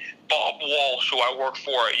 And then Bob Walsh, who I work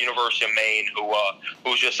for at University of Maine,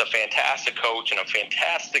 who's just a fantastic coach and a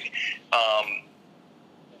fantastic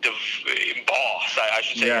boss, I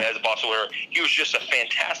should say, Yeah. as a boss, where he was just a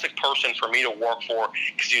fantastic person for me to work for,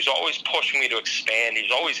 because he was always pushing me to expand.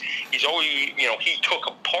 He's always, you know, he took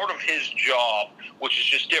a part of his job, which is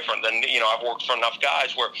just different than, you know, I've worked for enough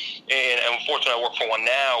guys where, and unfortunately I work for one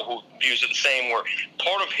now who views it the same, where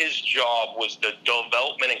part of his job was the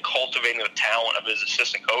development and cultivating the talent of his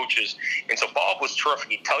assistant coaches. And so Bob was terrific.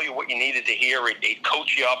 He'd tell you what you needed to hear. He'd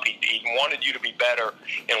coach you up. He wanted you to be better.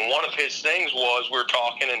 And one of his things was, we were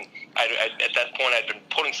talking, and at that point I'd been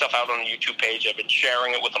putting stuff out on the YouTube page. I've been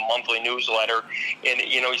sharing it with a monthly newsletter. And,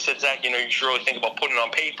 you know, he said, Zach, you know, you should really think about putting it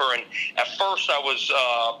on paper. And at first I was,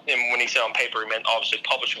 and when he said on paper, he meant obviously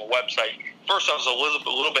publishing a website. First I was a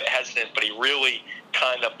little bit hesitant, but he really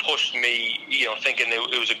kind of pushed me, you know, thinking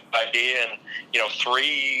it was a good idea. And, you know,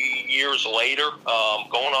 3 years later,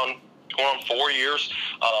 going on 4 years,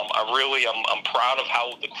 I'm proud of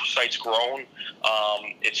how the site's grown.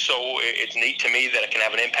 It's neat to me that it can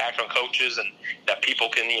have an impact on coaches, and that people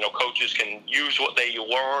can, you know, coaches can use what they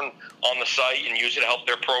learn on the site and use it to help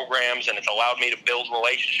their programs. And it's allowed me to build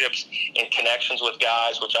relationships and connections with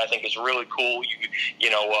guys, which I think is really cool. You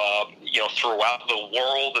know, throughout the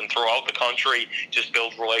world and throughout the country, just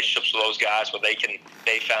build relationships with those guys where they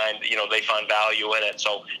find value in it.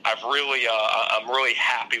 So I'm really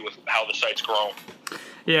happy with how the site's grown.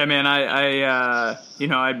 Yeah, man,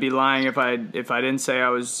 I'd be lying if I didn't say I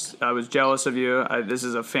was jealous of you. This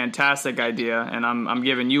is a fantastic idea, and I'm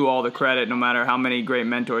giving you all the credit, no matter how many great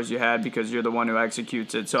mentors you had, because you're the one who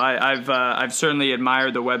executes it. So I've certainly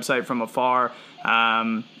admired the website from afar.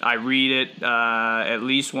 I read it at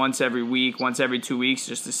least once every week, once every 2 weeks,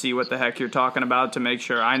 just to see what the heck you're talking about, to make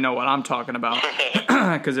sure I know what I'm talking about.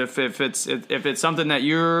 Because if it's something that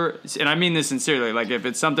you're, and I mean this sincerely, like if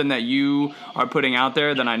it's something that you are putting out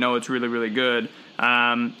there, then I know it's really, really good.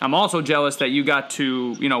 I'm also jealous that you got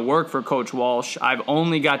to, you know, work for Coach Walsh. I've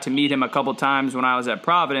only got to meet him a couple times when I was at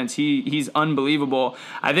Providence. He's unbelievable.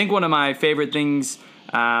 I think one of my favorite things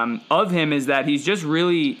of him is that he's just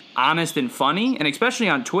really honest and funny, and especially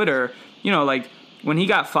on Twitter, you know, like when he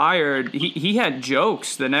got fired, he had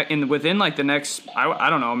jokes within like the next, I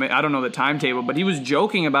don't know the timetable, but he was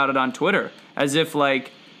joking about it on Twitter as if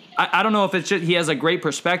like, I don't know if it's just he has a great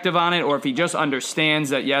perspective on it, or if he just understands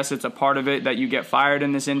that, yes, it's a part of it that you get fired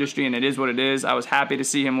in this industry, and it is what it is. I was happy to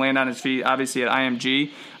see him land on his feet, obviously at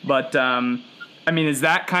IMG, but I mean, is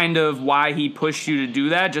that kind of why he pushed you to do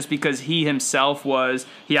that? Just because he himself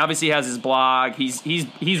he obviously has his blog.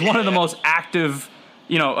 He's one of the most active,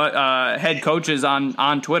 you know, head coaches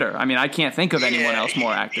on Twitter. I mean, I can't think of anyone else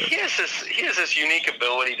more active. He has this unique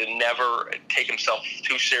ability to never take himself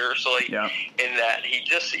too seriously. Yeah. In that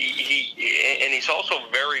and he's also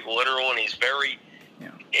very literal, and he's very,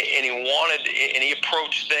 and he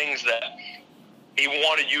approached things that he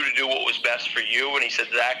wanted you to do what was best for you. And he said,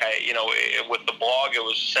 Zach, with the blog, it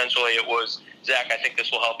was Zach, I think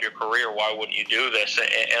this will help your career. Why wouldn't you do this?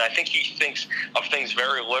 And I think he thinks of things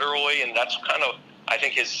very literally, and that's kind of, I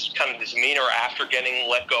think, his demeanor after getting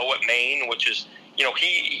let go at Maine, which is, you know,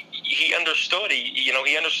 he understood.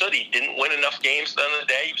 He understood he didn't win enough games at the end of the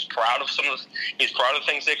day. He was proud of the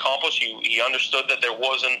things they accomplished. He understood that there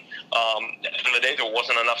wasn't, at the end of the day, there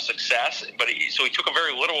wasn't enough success. But so he took a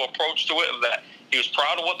very literal approach to it, that he was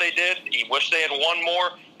proud of what they did. He wished they had won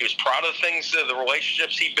more. He was proud of the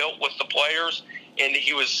relationships he built with the players. And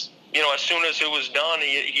he was, you know, as soon as it was done,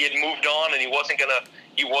 he had moved on, and he wasn't gonna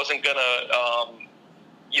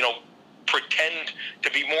pretend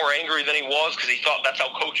to be more angry than he was, because he thought that's how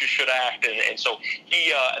coaches should act. And so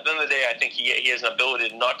he, at the end of the day, I think he has an ability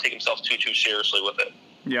to not take himself too seriously with it.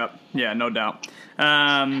 Yep. Yeah, no doubt.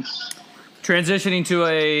 Transitioning to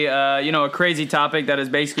a crazy topic that has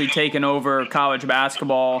basically taken over college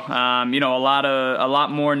basketball. A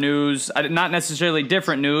lot more news, not necessarily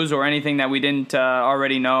different news or anything that we didn't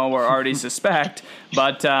already know or already suspect.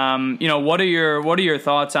 But what are your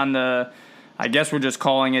thoughts on the, I guess we're just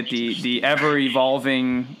calling it the ever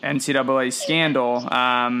evolving NCAA scandal?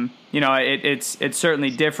 It's certainly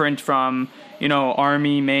different from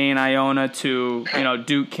Army, Maine, Iona to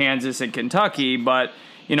Duke, Kansas, and Kentucky, but.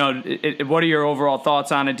 What are your overall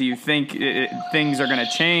thoughts on it? Do you think things are going to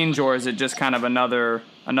change, or is it just kind of another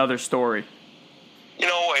story?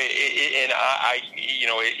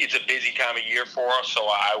 It's a busy time of year for us, so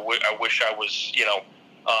I wish I was,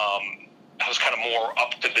 I was kind of more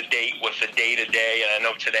up to the date with the day-to-day, and I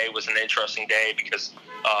know today was an interesting day because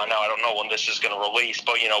now I don't know when this is going to release,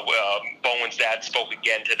 but, Bowen's dad spoke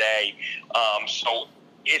again today, so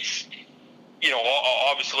it's...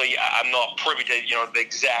 obviously I'm not privy to, the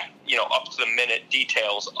exact, up to the minute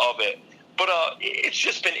details of it. But it's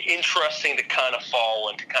just been interesting to kind of follow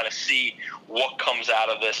and to kind of see what comes out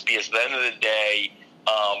of this, because at the end of the day,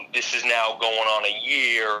 this is now going on a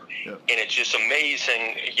year, and it's just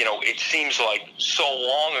amazing. It seems like so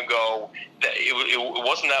long ago that it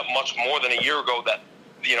wasn't that much more than a year ago that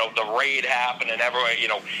the raid happened and everyone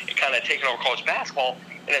it kind of taken over college basketball.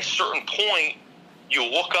 And at a certain point, you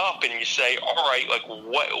look up and you say, all right,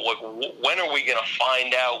 when are we going to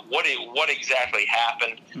find out what exactly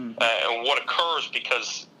happened and what occurs?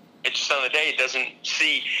 Because it's just, on the day,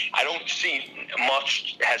 I don't see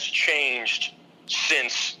much has changed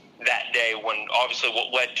since that day, when obviously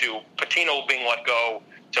what led to Patino being let go,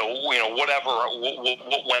 to whatever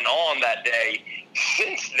what went on that day.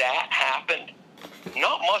 Since that happened,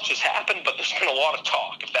 not much has happened, but there's been a lot of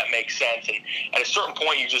talk, if that makes sense. And at a certain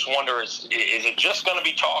point, you just wonder, is it just going to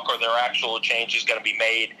be talk, or are there actual changes going to be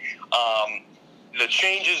made? The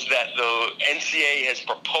changes that the NCAA has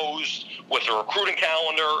proposed with the recruiting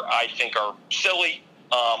calendar, I think, are silly.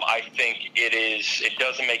 I think it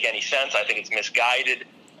doesn't make any sense. I think it's misguided.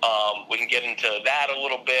 We can get into that a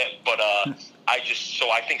little bit, but I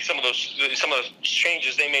think some of the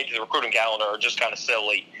changes they made to the recruiting calendar are just kind of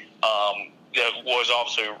silly. That was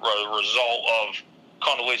obviously a result of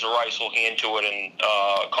Condoleezza Rice looking into it, and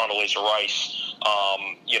Condoleezza Rice,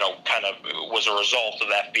 kind of was a result of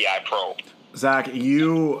the FBI probe. Zach,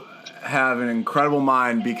 you have an incredible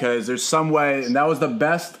mind, because there's some way, and that was the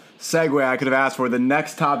best segue I could have asked for. The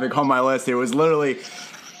next topic on my list, it was literally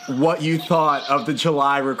what you thought of the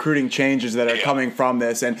July recruiting changes that are coming from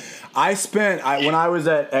this. And when I was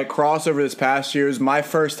at Crossover this past year, it was my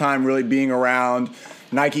first time really being around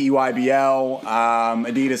Nike EYBL,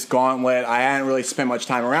 Adidas Gauntlet. I hadn't really spent much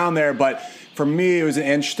time around there, but for me it was an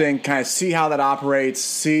interesting kind of see how that operates,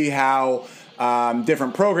 see how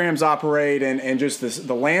different programs operate, and just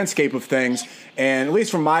the landscape of things. And at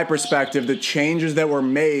least from my perspective, the changes that were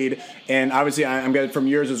made, and obviously I'm getting from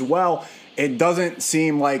yours as well, it doesn't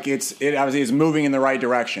seem like it obviously is moving in the right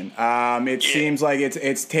direction. It seems like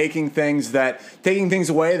it's taking things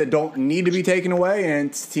away that don't need to be taken away, and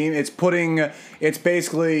it's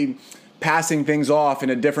basically passing things off in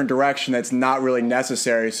a different direction that's not really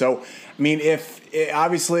necessary. So, I mean,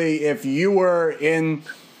 if you were in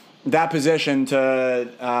that position to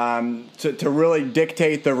really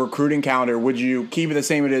dictate the recruiting calendar, would you keep it the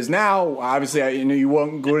same it is now? Obviously, you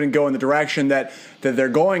wouldn't go in the direction that they're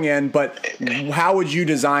going in, but how would you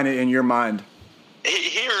design it in your mind?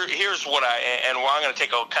 Here's what I'm going to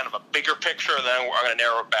take a kind of a bigger picture, and then I'm going to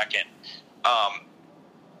narrow it back in.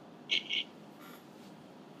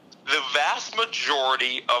 The vast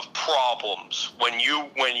majority of problems when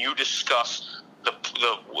you discuss the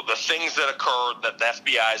things that occurred that the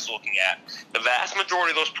FBI is looking at, the vast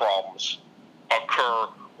majority of those problems occur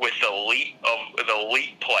with the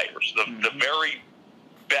elite players, the very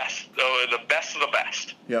best, the best of the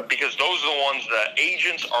best. Yep. Because those are the ones that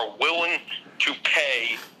agents are willing to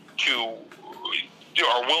pay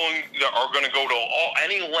are going to go to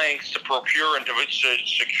any lengths to procure and to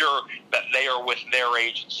secure that they are with their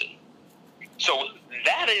agency. So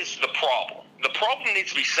that is the problem. The problem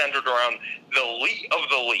needs to be centered around the elite of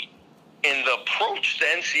the elite. And the approach the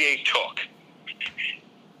NCAA took,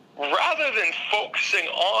 rather than focusing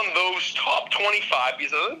on those top 25,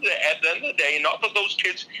 because at the end of the day, not that those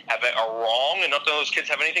kids are wrong, and not that those kids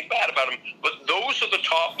have anything bad about them, but those are the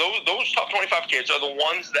those top 25 kids are the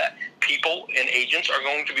ones that people and agents are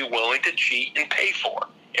going to be willing to cheat and pay for,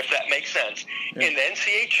 if that makes sense. Yeah. And the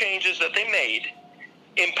NCAA changes that they made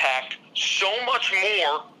impact so much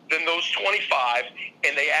more than those 25,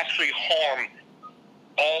 and they actually harm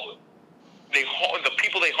the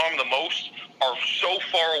people they harm the most are so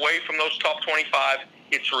far away from those top 25,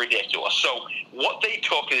 it's ridiculous. So what they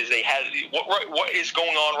took is what is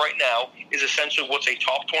going on right now is essentially what's a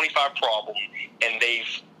top 25 problem, and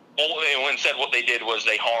instead what they did was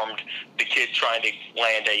they harmed the kid trying to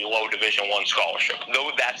land a low Division I scholarship.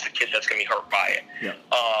 Though that's the kid that's going to be hurt by it. Yeah.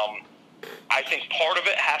 I think part of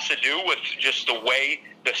it has to do with just the way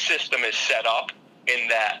the system is set up, in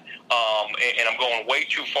that, and I'm going way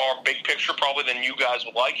too far, big picture probably, than you guys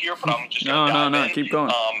would like here, but I'm just going to dive in. Keep going.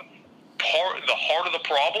 The heart of the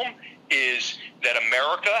problem is that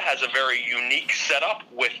America has a very unique setup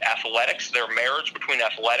with athletics, their marriage between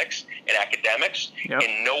athletics and academics. Yep.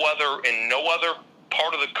 In no other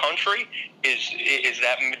part of the country does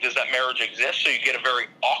that marriage exist. So you get a very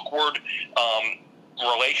awkward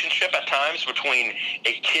relationship at times between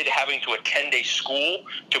a kid having to attend a school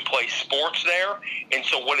to play sports there. And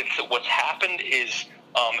so what's happened is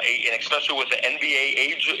and especially with the NBA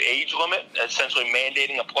age limit, essentially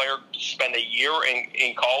mandating a player to spend a year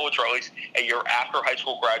in college, or at least a year after high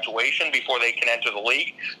school graduation before they can enter the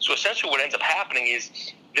league. So essentially what ends up happening is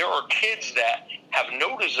there are kids that have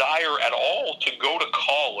no desire at all to go to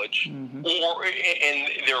college, or in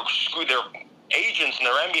their agents and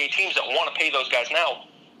their NBA teams that want to pay those guys now.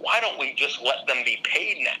 Why don't we just let them be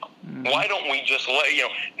paid now? Why don't we just let,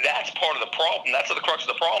 that's part of the problem. That's what the crux of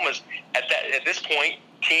the problem is. At this point,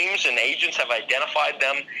 teams and agents have identified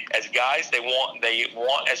them as guys they want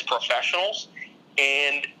as professionals,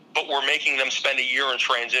 but we're making them spend a year in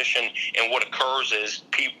transition, and what occurs is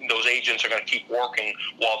those agents are going to keep working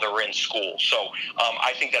while they're in school. So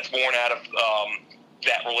I think that's born out of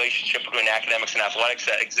that relationship between academics and athletics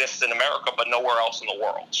that exists in America but nowhere else in the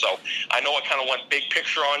world. So I know I kind of went big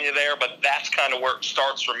picture on you there, but that's kind of where it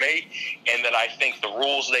starts for me, and that I think the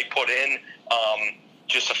rules they put in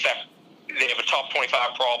just affect. They have a top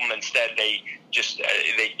 25 problem. Instead, they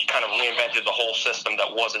kind of reinvented the whole system that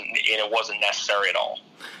wasn't necessary at all.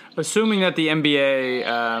 Assuming that the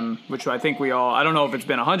NBA, which I think I don't know if it's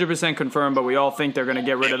been 100% confirmed, but we all think they're going to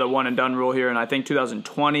get rid of the one-and-done rule here, and I think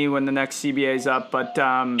 2020 when the next CBA is up. But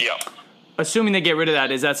assuming they get rid of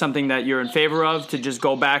that, is that something that you're in favor of, to just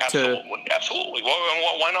go back to? Absolutely. Well,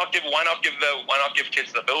 why not give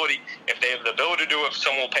kids the ability? If they have the ability to do it, if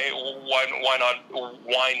someone will pay, why not?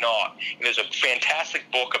 Why not? And there's a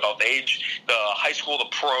fantastic book about the high school,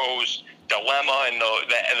 the pros dilemma, and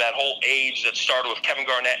that whole age that started with Kevin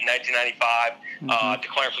Garnett in 1995,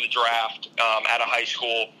 declaring for the draft out of high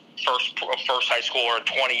school, first high schooler in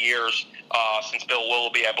 20 years since Bill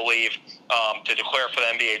Willoughby, I believe, to declare for the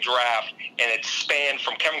NBA draft, and it spanned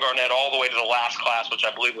from Kevin Garnett all the way to the last class, which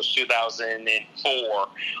I believe was 2004.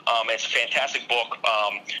 It's a fantastic book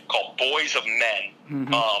called Boys of Men,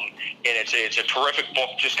 and it's a terrific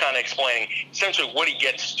book, just kind of explaining essentially what he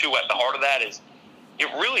gets to at the heart of that is. It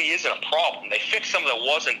really isn't a problem. They fixed something that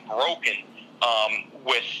wasn't broken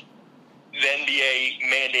with the NBA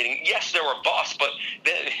mandating. Yes, there were busts, but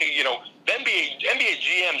the NBA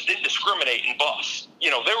GMs didn't discriminate in busts.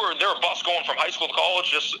 There were busts going from high school to college,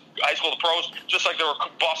 just high school to pros, just like there were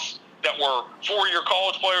busts that were 4-year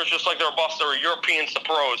college players, just like there were busts that were Europeans to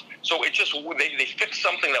pros. So it just they fixed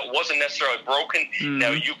something that wasn't necessarily broken. Now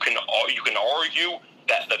you can argue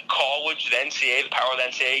that the college, the NCAA, the power of the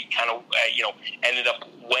NCAA kind of, ended up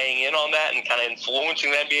weighing in on that and kind of influencing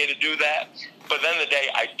the NBA to do that. But at the end of the day,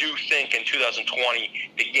 I do think in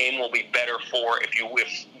 2020, the game will be better if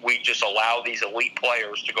we just allow these elite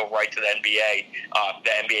players to go right to the NBA. The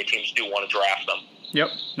NBA teams do want to draft them. Yep,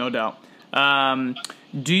 no doubt.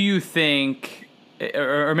 Do you think,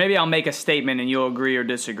 or maybe I'll make a statement and you'll agree or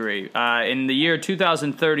disagree. In the year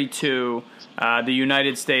 2032, the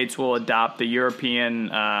United States will adopt the European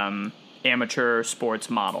amateur sports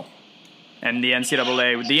model, and the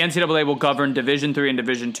NCAA will govern Division III and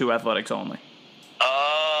Division II athletics only.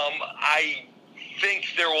 I think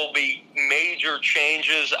there will be major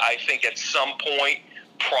changes. I think at some point,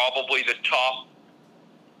 probably the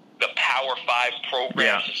Power 5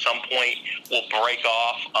 programs at some point will break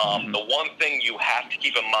off. The one thing you have to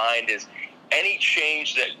keep in mind is any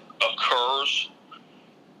change that occurs,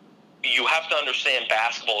 you have to understand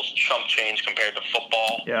basketball is chump change compared to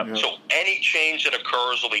football. Yeah. So any change that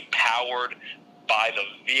occurs will be powered by the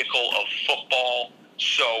vehicle of football.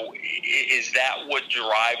 So is that what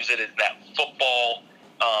drives it? Is that football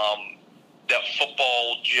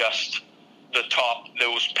just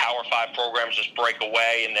those Power 5 programs just break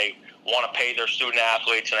away and they want to pay their student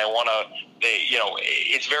athletes and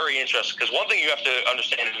it's very interesting because one thing you have to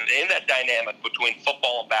understand in that dynamic between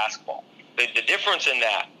football and basketball, the difference in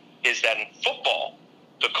that is that in football,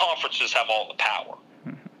 the conferences have all the power.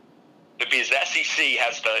 Because the SEC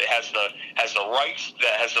has the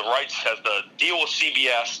deal with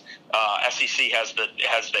CBS. SEC has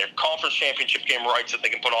their conference championship game rights that they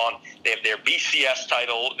can put on. They have their BCS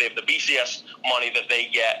title. They have the BCS money that they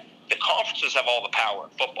get. The conferences have all the power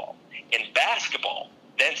in football. In basketball,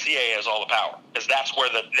 the NCAA has all the power because that's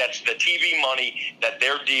the TV money that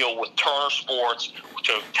their deal with Turner Sports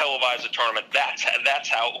to televise the tournament. That's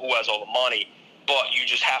who has all the money. But you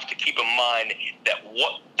just have to keep in mind that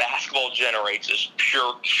what basketball generates is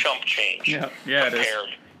pure chump change. Yeah, it is.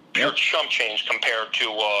 Pure chump change compared to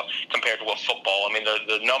what football. I mean,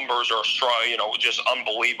 the numbers are just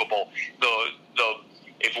unbelievable.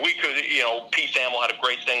 If we could, Pete Thamel had a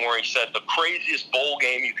great thing where he said the craziest bowl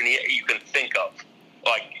game you can think of.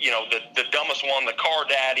 Like, the dumbest one, the Car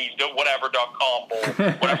Daddy, whatever.com bowl,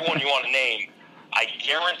 whatever one you want to name. I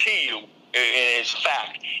guarantee you, It's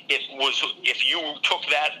fact. It was, if you took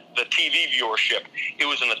the TV viewership, it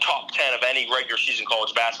was in the top 10 of any regular season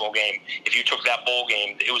college basketball game. If you took that bowl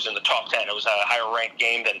game, it was in the top 10. It was a higher ranked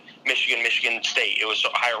game than Michigan State. It was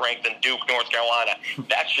higher ranked than Duke, North Carolina.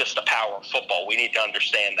 That's just the power of football. We need to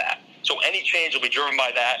understand that. So any change will be driven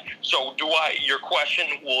by that. So your question,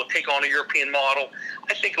 will it take on a European model?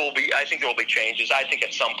 I think there will be changes. I think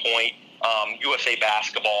at some point, USA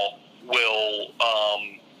Basketball will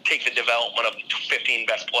take the development of the 15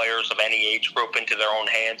 best players of any age group into their own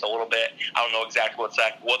hands a little bit. I don't know exactly what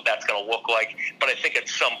that's going to look like, but I think at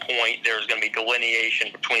some point there's going to be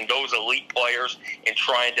delineation between those elite players and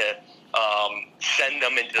trying to send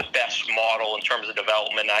them into the best model in terms of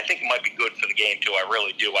development. And I think it might be good for the game too. I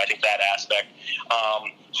really do. I think that aspect.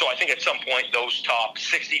 So I think at some point those top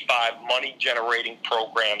 65 money-generating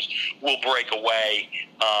programs will break away.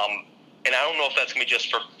 And I don't know if that's going to be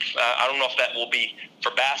just for I don't know if that will be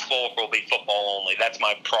for basketball or if it will be football only. That's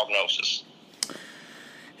my prognosis.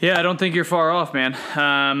 Yeah, I don't think you're far off, man.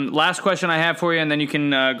 Last question I have for you, and then you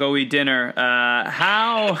can go eat dinner.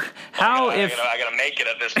 I gotta make it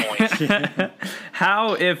at this point.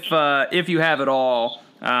 How, if you have it all,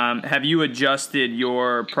 have you adjusted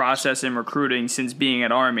your process in recruiting since being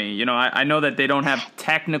at Army? You know, I know that they don't have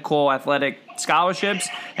technical athletic scholarships,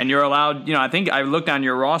 and you're allowed, I think I looked on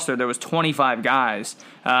your roster, there was 25 guys.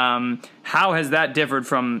 How has that differed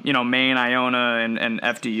from, Maine, Iona, and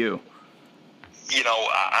FDU?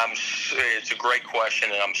 It's a great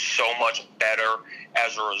question, and I'm so much better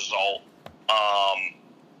as a result.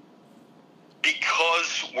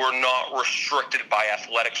 Because we're not restricted by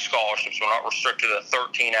athletic scholarships, we're not restricted to the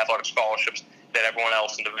 13 athletic scholarships that everyone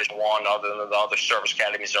else in Division I, other than the other service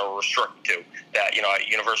academies, are restricted to. That, at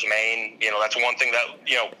University of Maine, that's one thing that,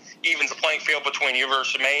 evens the playing field between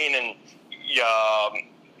University of Maine and,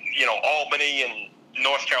 Albany and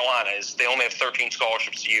North Carolina is they only have 13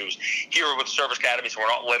 scholarships to use. Here with service academies, we're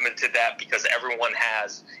not limited to that because everyone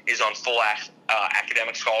is on full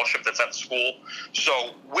academic scholarship that's at the school.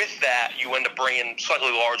 So with that, you end up bringing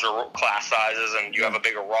slightly larger class sizes and you have a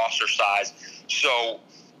bigger roster size. So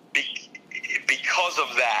because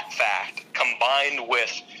of that fact, combined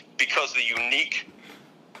with because the unique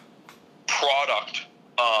product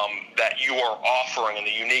that you are offering and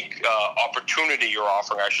the unique opportunity you're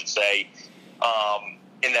offering, I should say,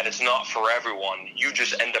 in that it's not for everyone, you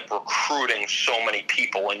just end up recruiting so many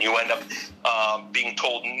people, and you end up being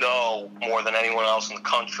told no more than anyone else in the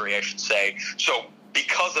country, I should say. So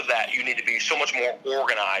because of that, you need to be so much more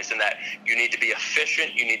organized, in that you need to be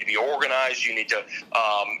efficient, you need to be organized, you need to,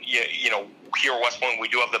 here at West Point, we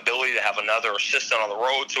do have the ability to have another assistant on the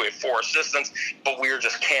road, so we have 4 assistants, but we are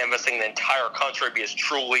just canvassing the entire country because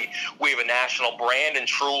truly we have a national brand, and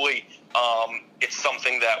truly it's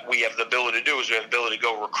something that we have the ability to do is we have the ability to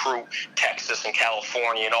go recruit Texas and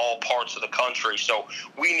California and all parts of the country. So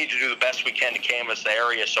we need to do the best we can to canvass the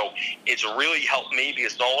area. So it's really helped me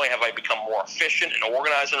because not only have I become more efficient and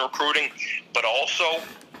organized in recruiting, but also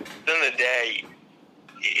at the end of the day,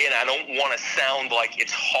 and I don't want to sound like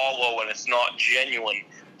it's hollow and it's not genuine,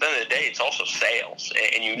 at the end of the day, it's also sales,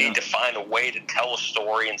 and you need to find a way to tell a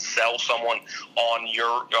story and sell someone on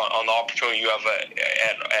the opportunity you have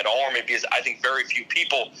at Army. Because I think very few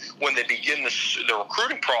people, when they begin the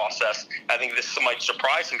recruiting process, I think this might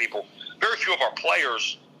surprise some people. Very few of our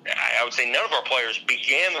players, I would say none of our players,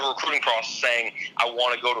 began the recruiting process saying, "I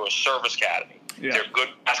want to go to a service academy." Yeah. They're good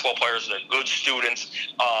basketball players. They're good students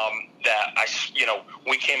that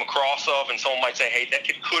we came across of, and someone might say, "Hey, that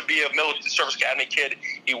kid could be a military service academy kid.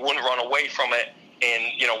 He wouldn't run away from it."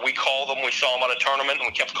 And we called them. We saw them at a tournament, and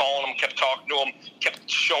we kept calling them, kept talking to them, kept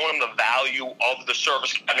showing them the value of the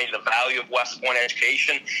service academy, the value of West Point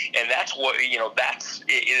education, and that's what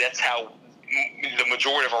that's how the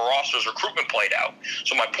majority of our roster's recruitment played out.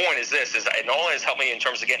 So my point is this, is it not only has helped me in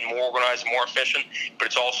terms of getting more organized and more efficient, but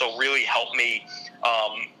it's also really helped me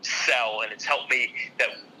sell, and it's helped me that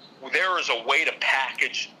there is a way to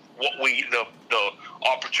package what the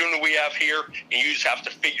opportunity we have here, and you just have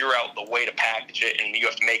to figure out the way to package it, and you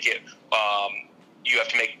have to make it you have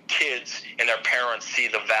to make kids and their parents see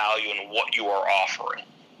the value in what you are offering.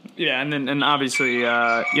 Yeah, and obviously,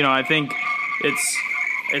 I think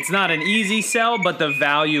it's not an easy sell, but the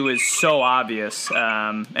value is so obvious.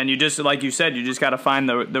 And you just, like you said, you just got to find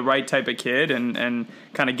the right type of kid and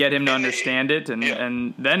kind of get him to understand it.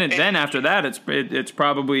 And then after that, it's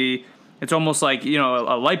probably, it's almost like,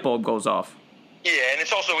 a light bulb goes off. Yeah, and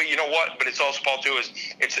it's also, but it's also, Paul, too, is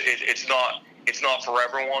it's not it's not for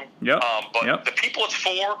everyone. Yep. But the people it's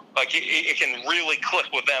for, like it can really click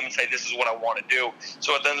with them and say, this is what I want to do.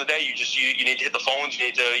 So at the end of the day, you need to hit the phones. You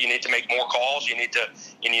need to make more calls. You need to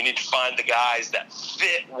find the guys that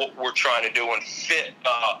fit what we're trying to do and fit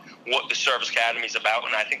what the Service Academy is about.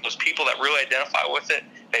 And I think those people that really identify with it,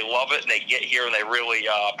 they love it and they get here and they really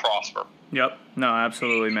prosper. Yep. No,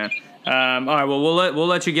 absolutely, man. All right, well, we'll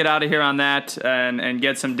let you get out of here on that and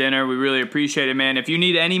get some dinner. We really appreciate it, man. If you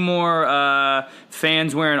need any more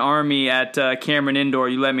fans wearing Army at Cameron Indoor,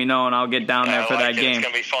 you let me know, and I'll get down there for that game. It's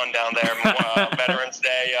going to be fun down there. Veterans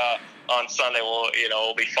Day on Sunday,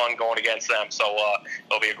 it'll be fun going against them. So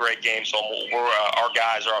it'll be a great game. So our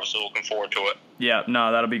guys are obviously looking forward to it. Yeah,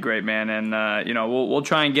 no, that'll be great, man. And we'll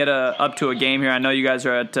try and get up to a game here. I know you guys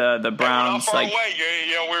are at the Browns. We're not far away.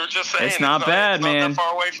 We were just saying it's not bad, man. It's not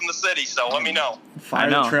that far away from the city. So let me know. Fire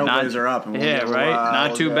the Trailblazer up. And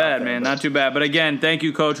Not too bad, man. Not too bad. But again, thank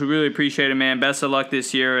you, Coach. We really appreciate it, man. Best of luck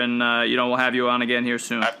this year, and we'll have you on again here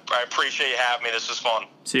soon. I appreciate you having me. This was fun.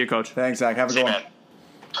 See you, Coach. Thanks, Zach. Have a good one.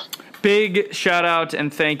 Big shout out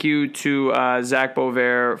and thank you to Zach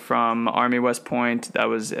Boisvert from Army West Point. That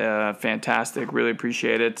was fantastic. Really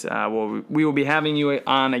appreciate it. We will be having you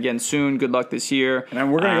on again soon. Good luck this year.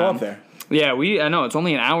 And we're going to go up there. Yeah, I know. It's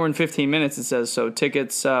only an hour and 15 minutes, it says. So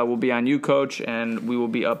tickets will be on you, Coach, and we will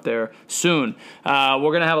be up there soon. We're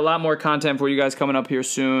going to have a lot more content for you guys coming up here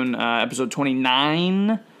soon. Episode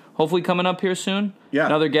 29, hopefully coming up here soon. Yeah.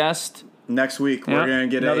 Another guest. Next week, we're going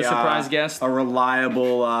to get another surprise guest. A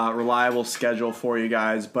reliable schedule for you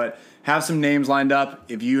guys. But have some names lined up.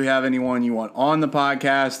 If you have anyone you want on the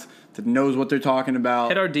podcast that knows what they're talking about,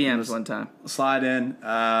 hit our DMs one time. Slide in.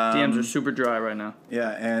 DMs are super dry right now.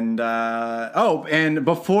 Yeah, and and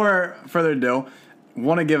before further ado,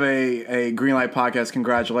 want to give a Greenlight Podcast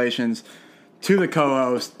congratulations to the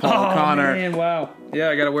co-host, Paul O'Connor. Man, wow. Yeah,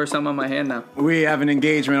 I got to wear something on my hand now. We have an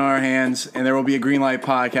engagement on our hands, and there will be a Greenlight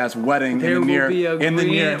Podcast wedding we're going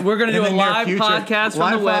to do a live podcast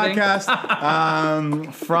from the wedding.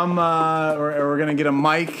 We're going to get a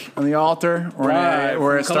mic on the altar.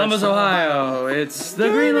 From Columbus, Ohio. It's the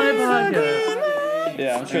Greenlight Podcast.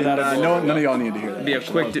 Yeah, I'm sure none of y'all need to hear that.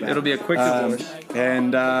 It'll be a quick divorce.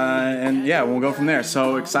 And yeah, we'll go from there.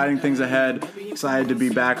 So exciting things ahead. Excited to be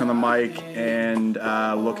back on the mic and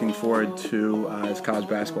looking forward to this college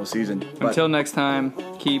basketball season. Until next time,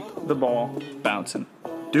 keep the ball bouncing.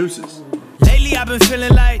 Deuces. Lately I've been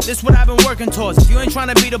feeling like this what I've been working towards. If you ain't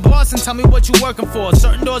trying to be the boss, then tell me what you working for.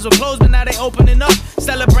 Certain doors were closed, but now they opening up.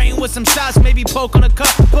 Celebrating with some shots, maybe poke on a cup.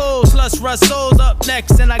 Pulls, lust, rust, souls up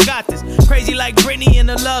next, and I got this. Crazy like Britney and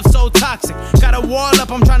the love so toxic. Got a wall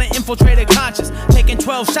up, I'm trying to infiltrate a conscience. Taking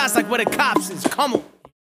 12 shots like where the cops is. Come on.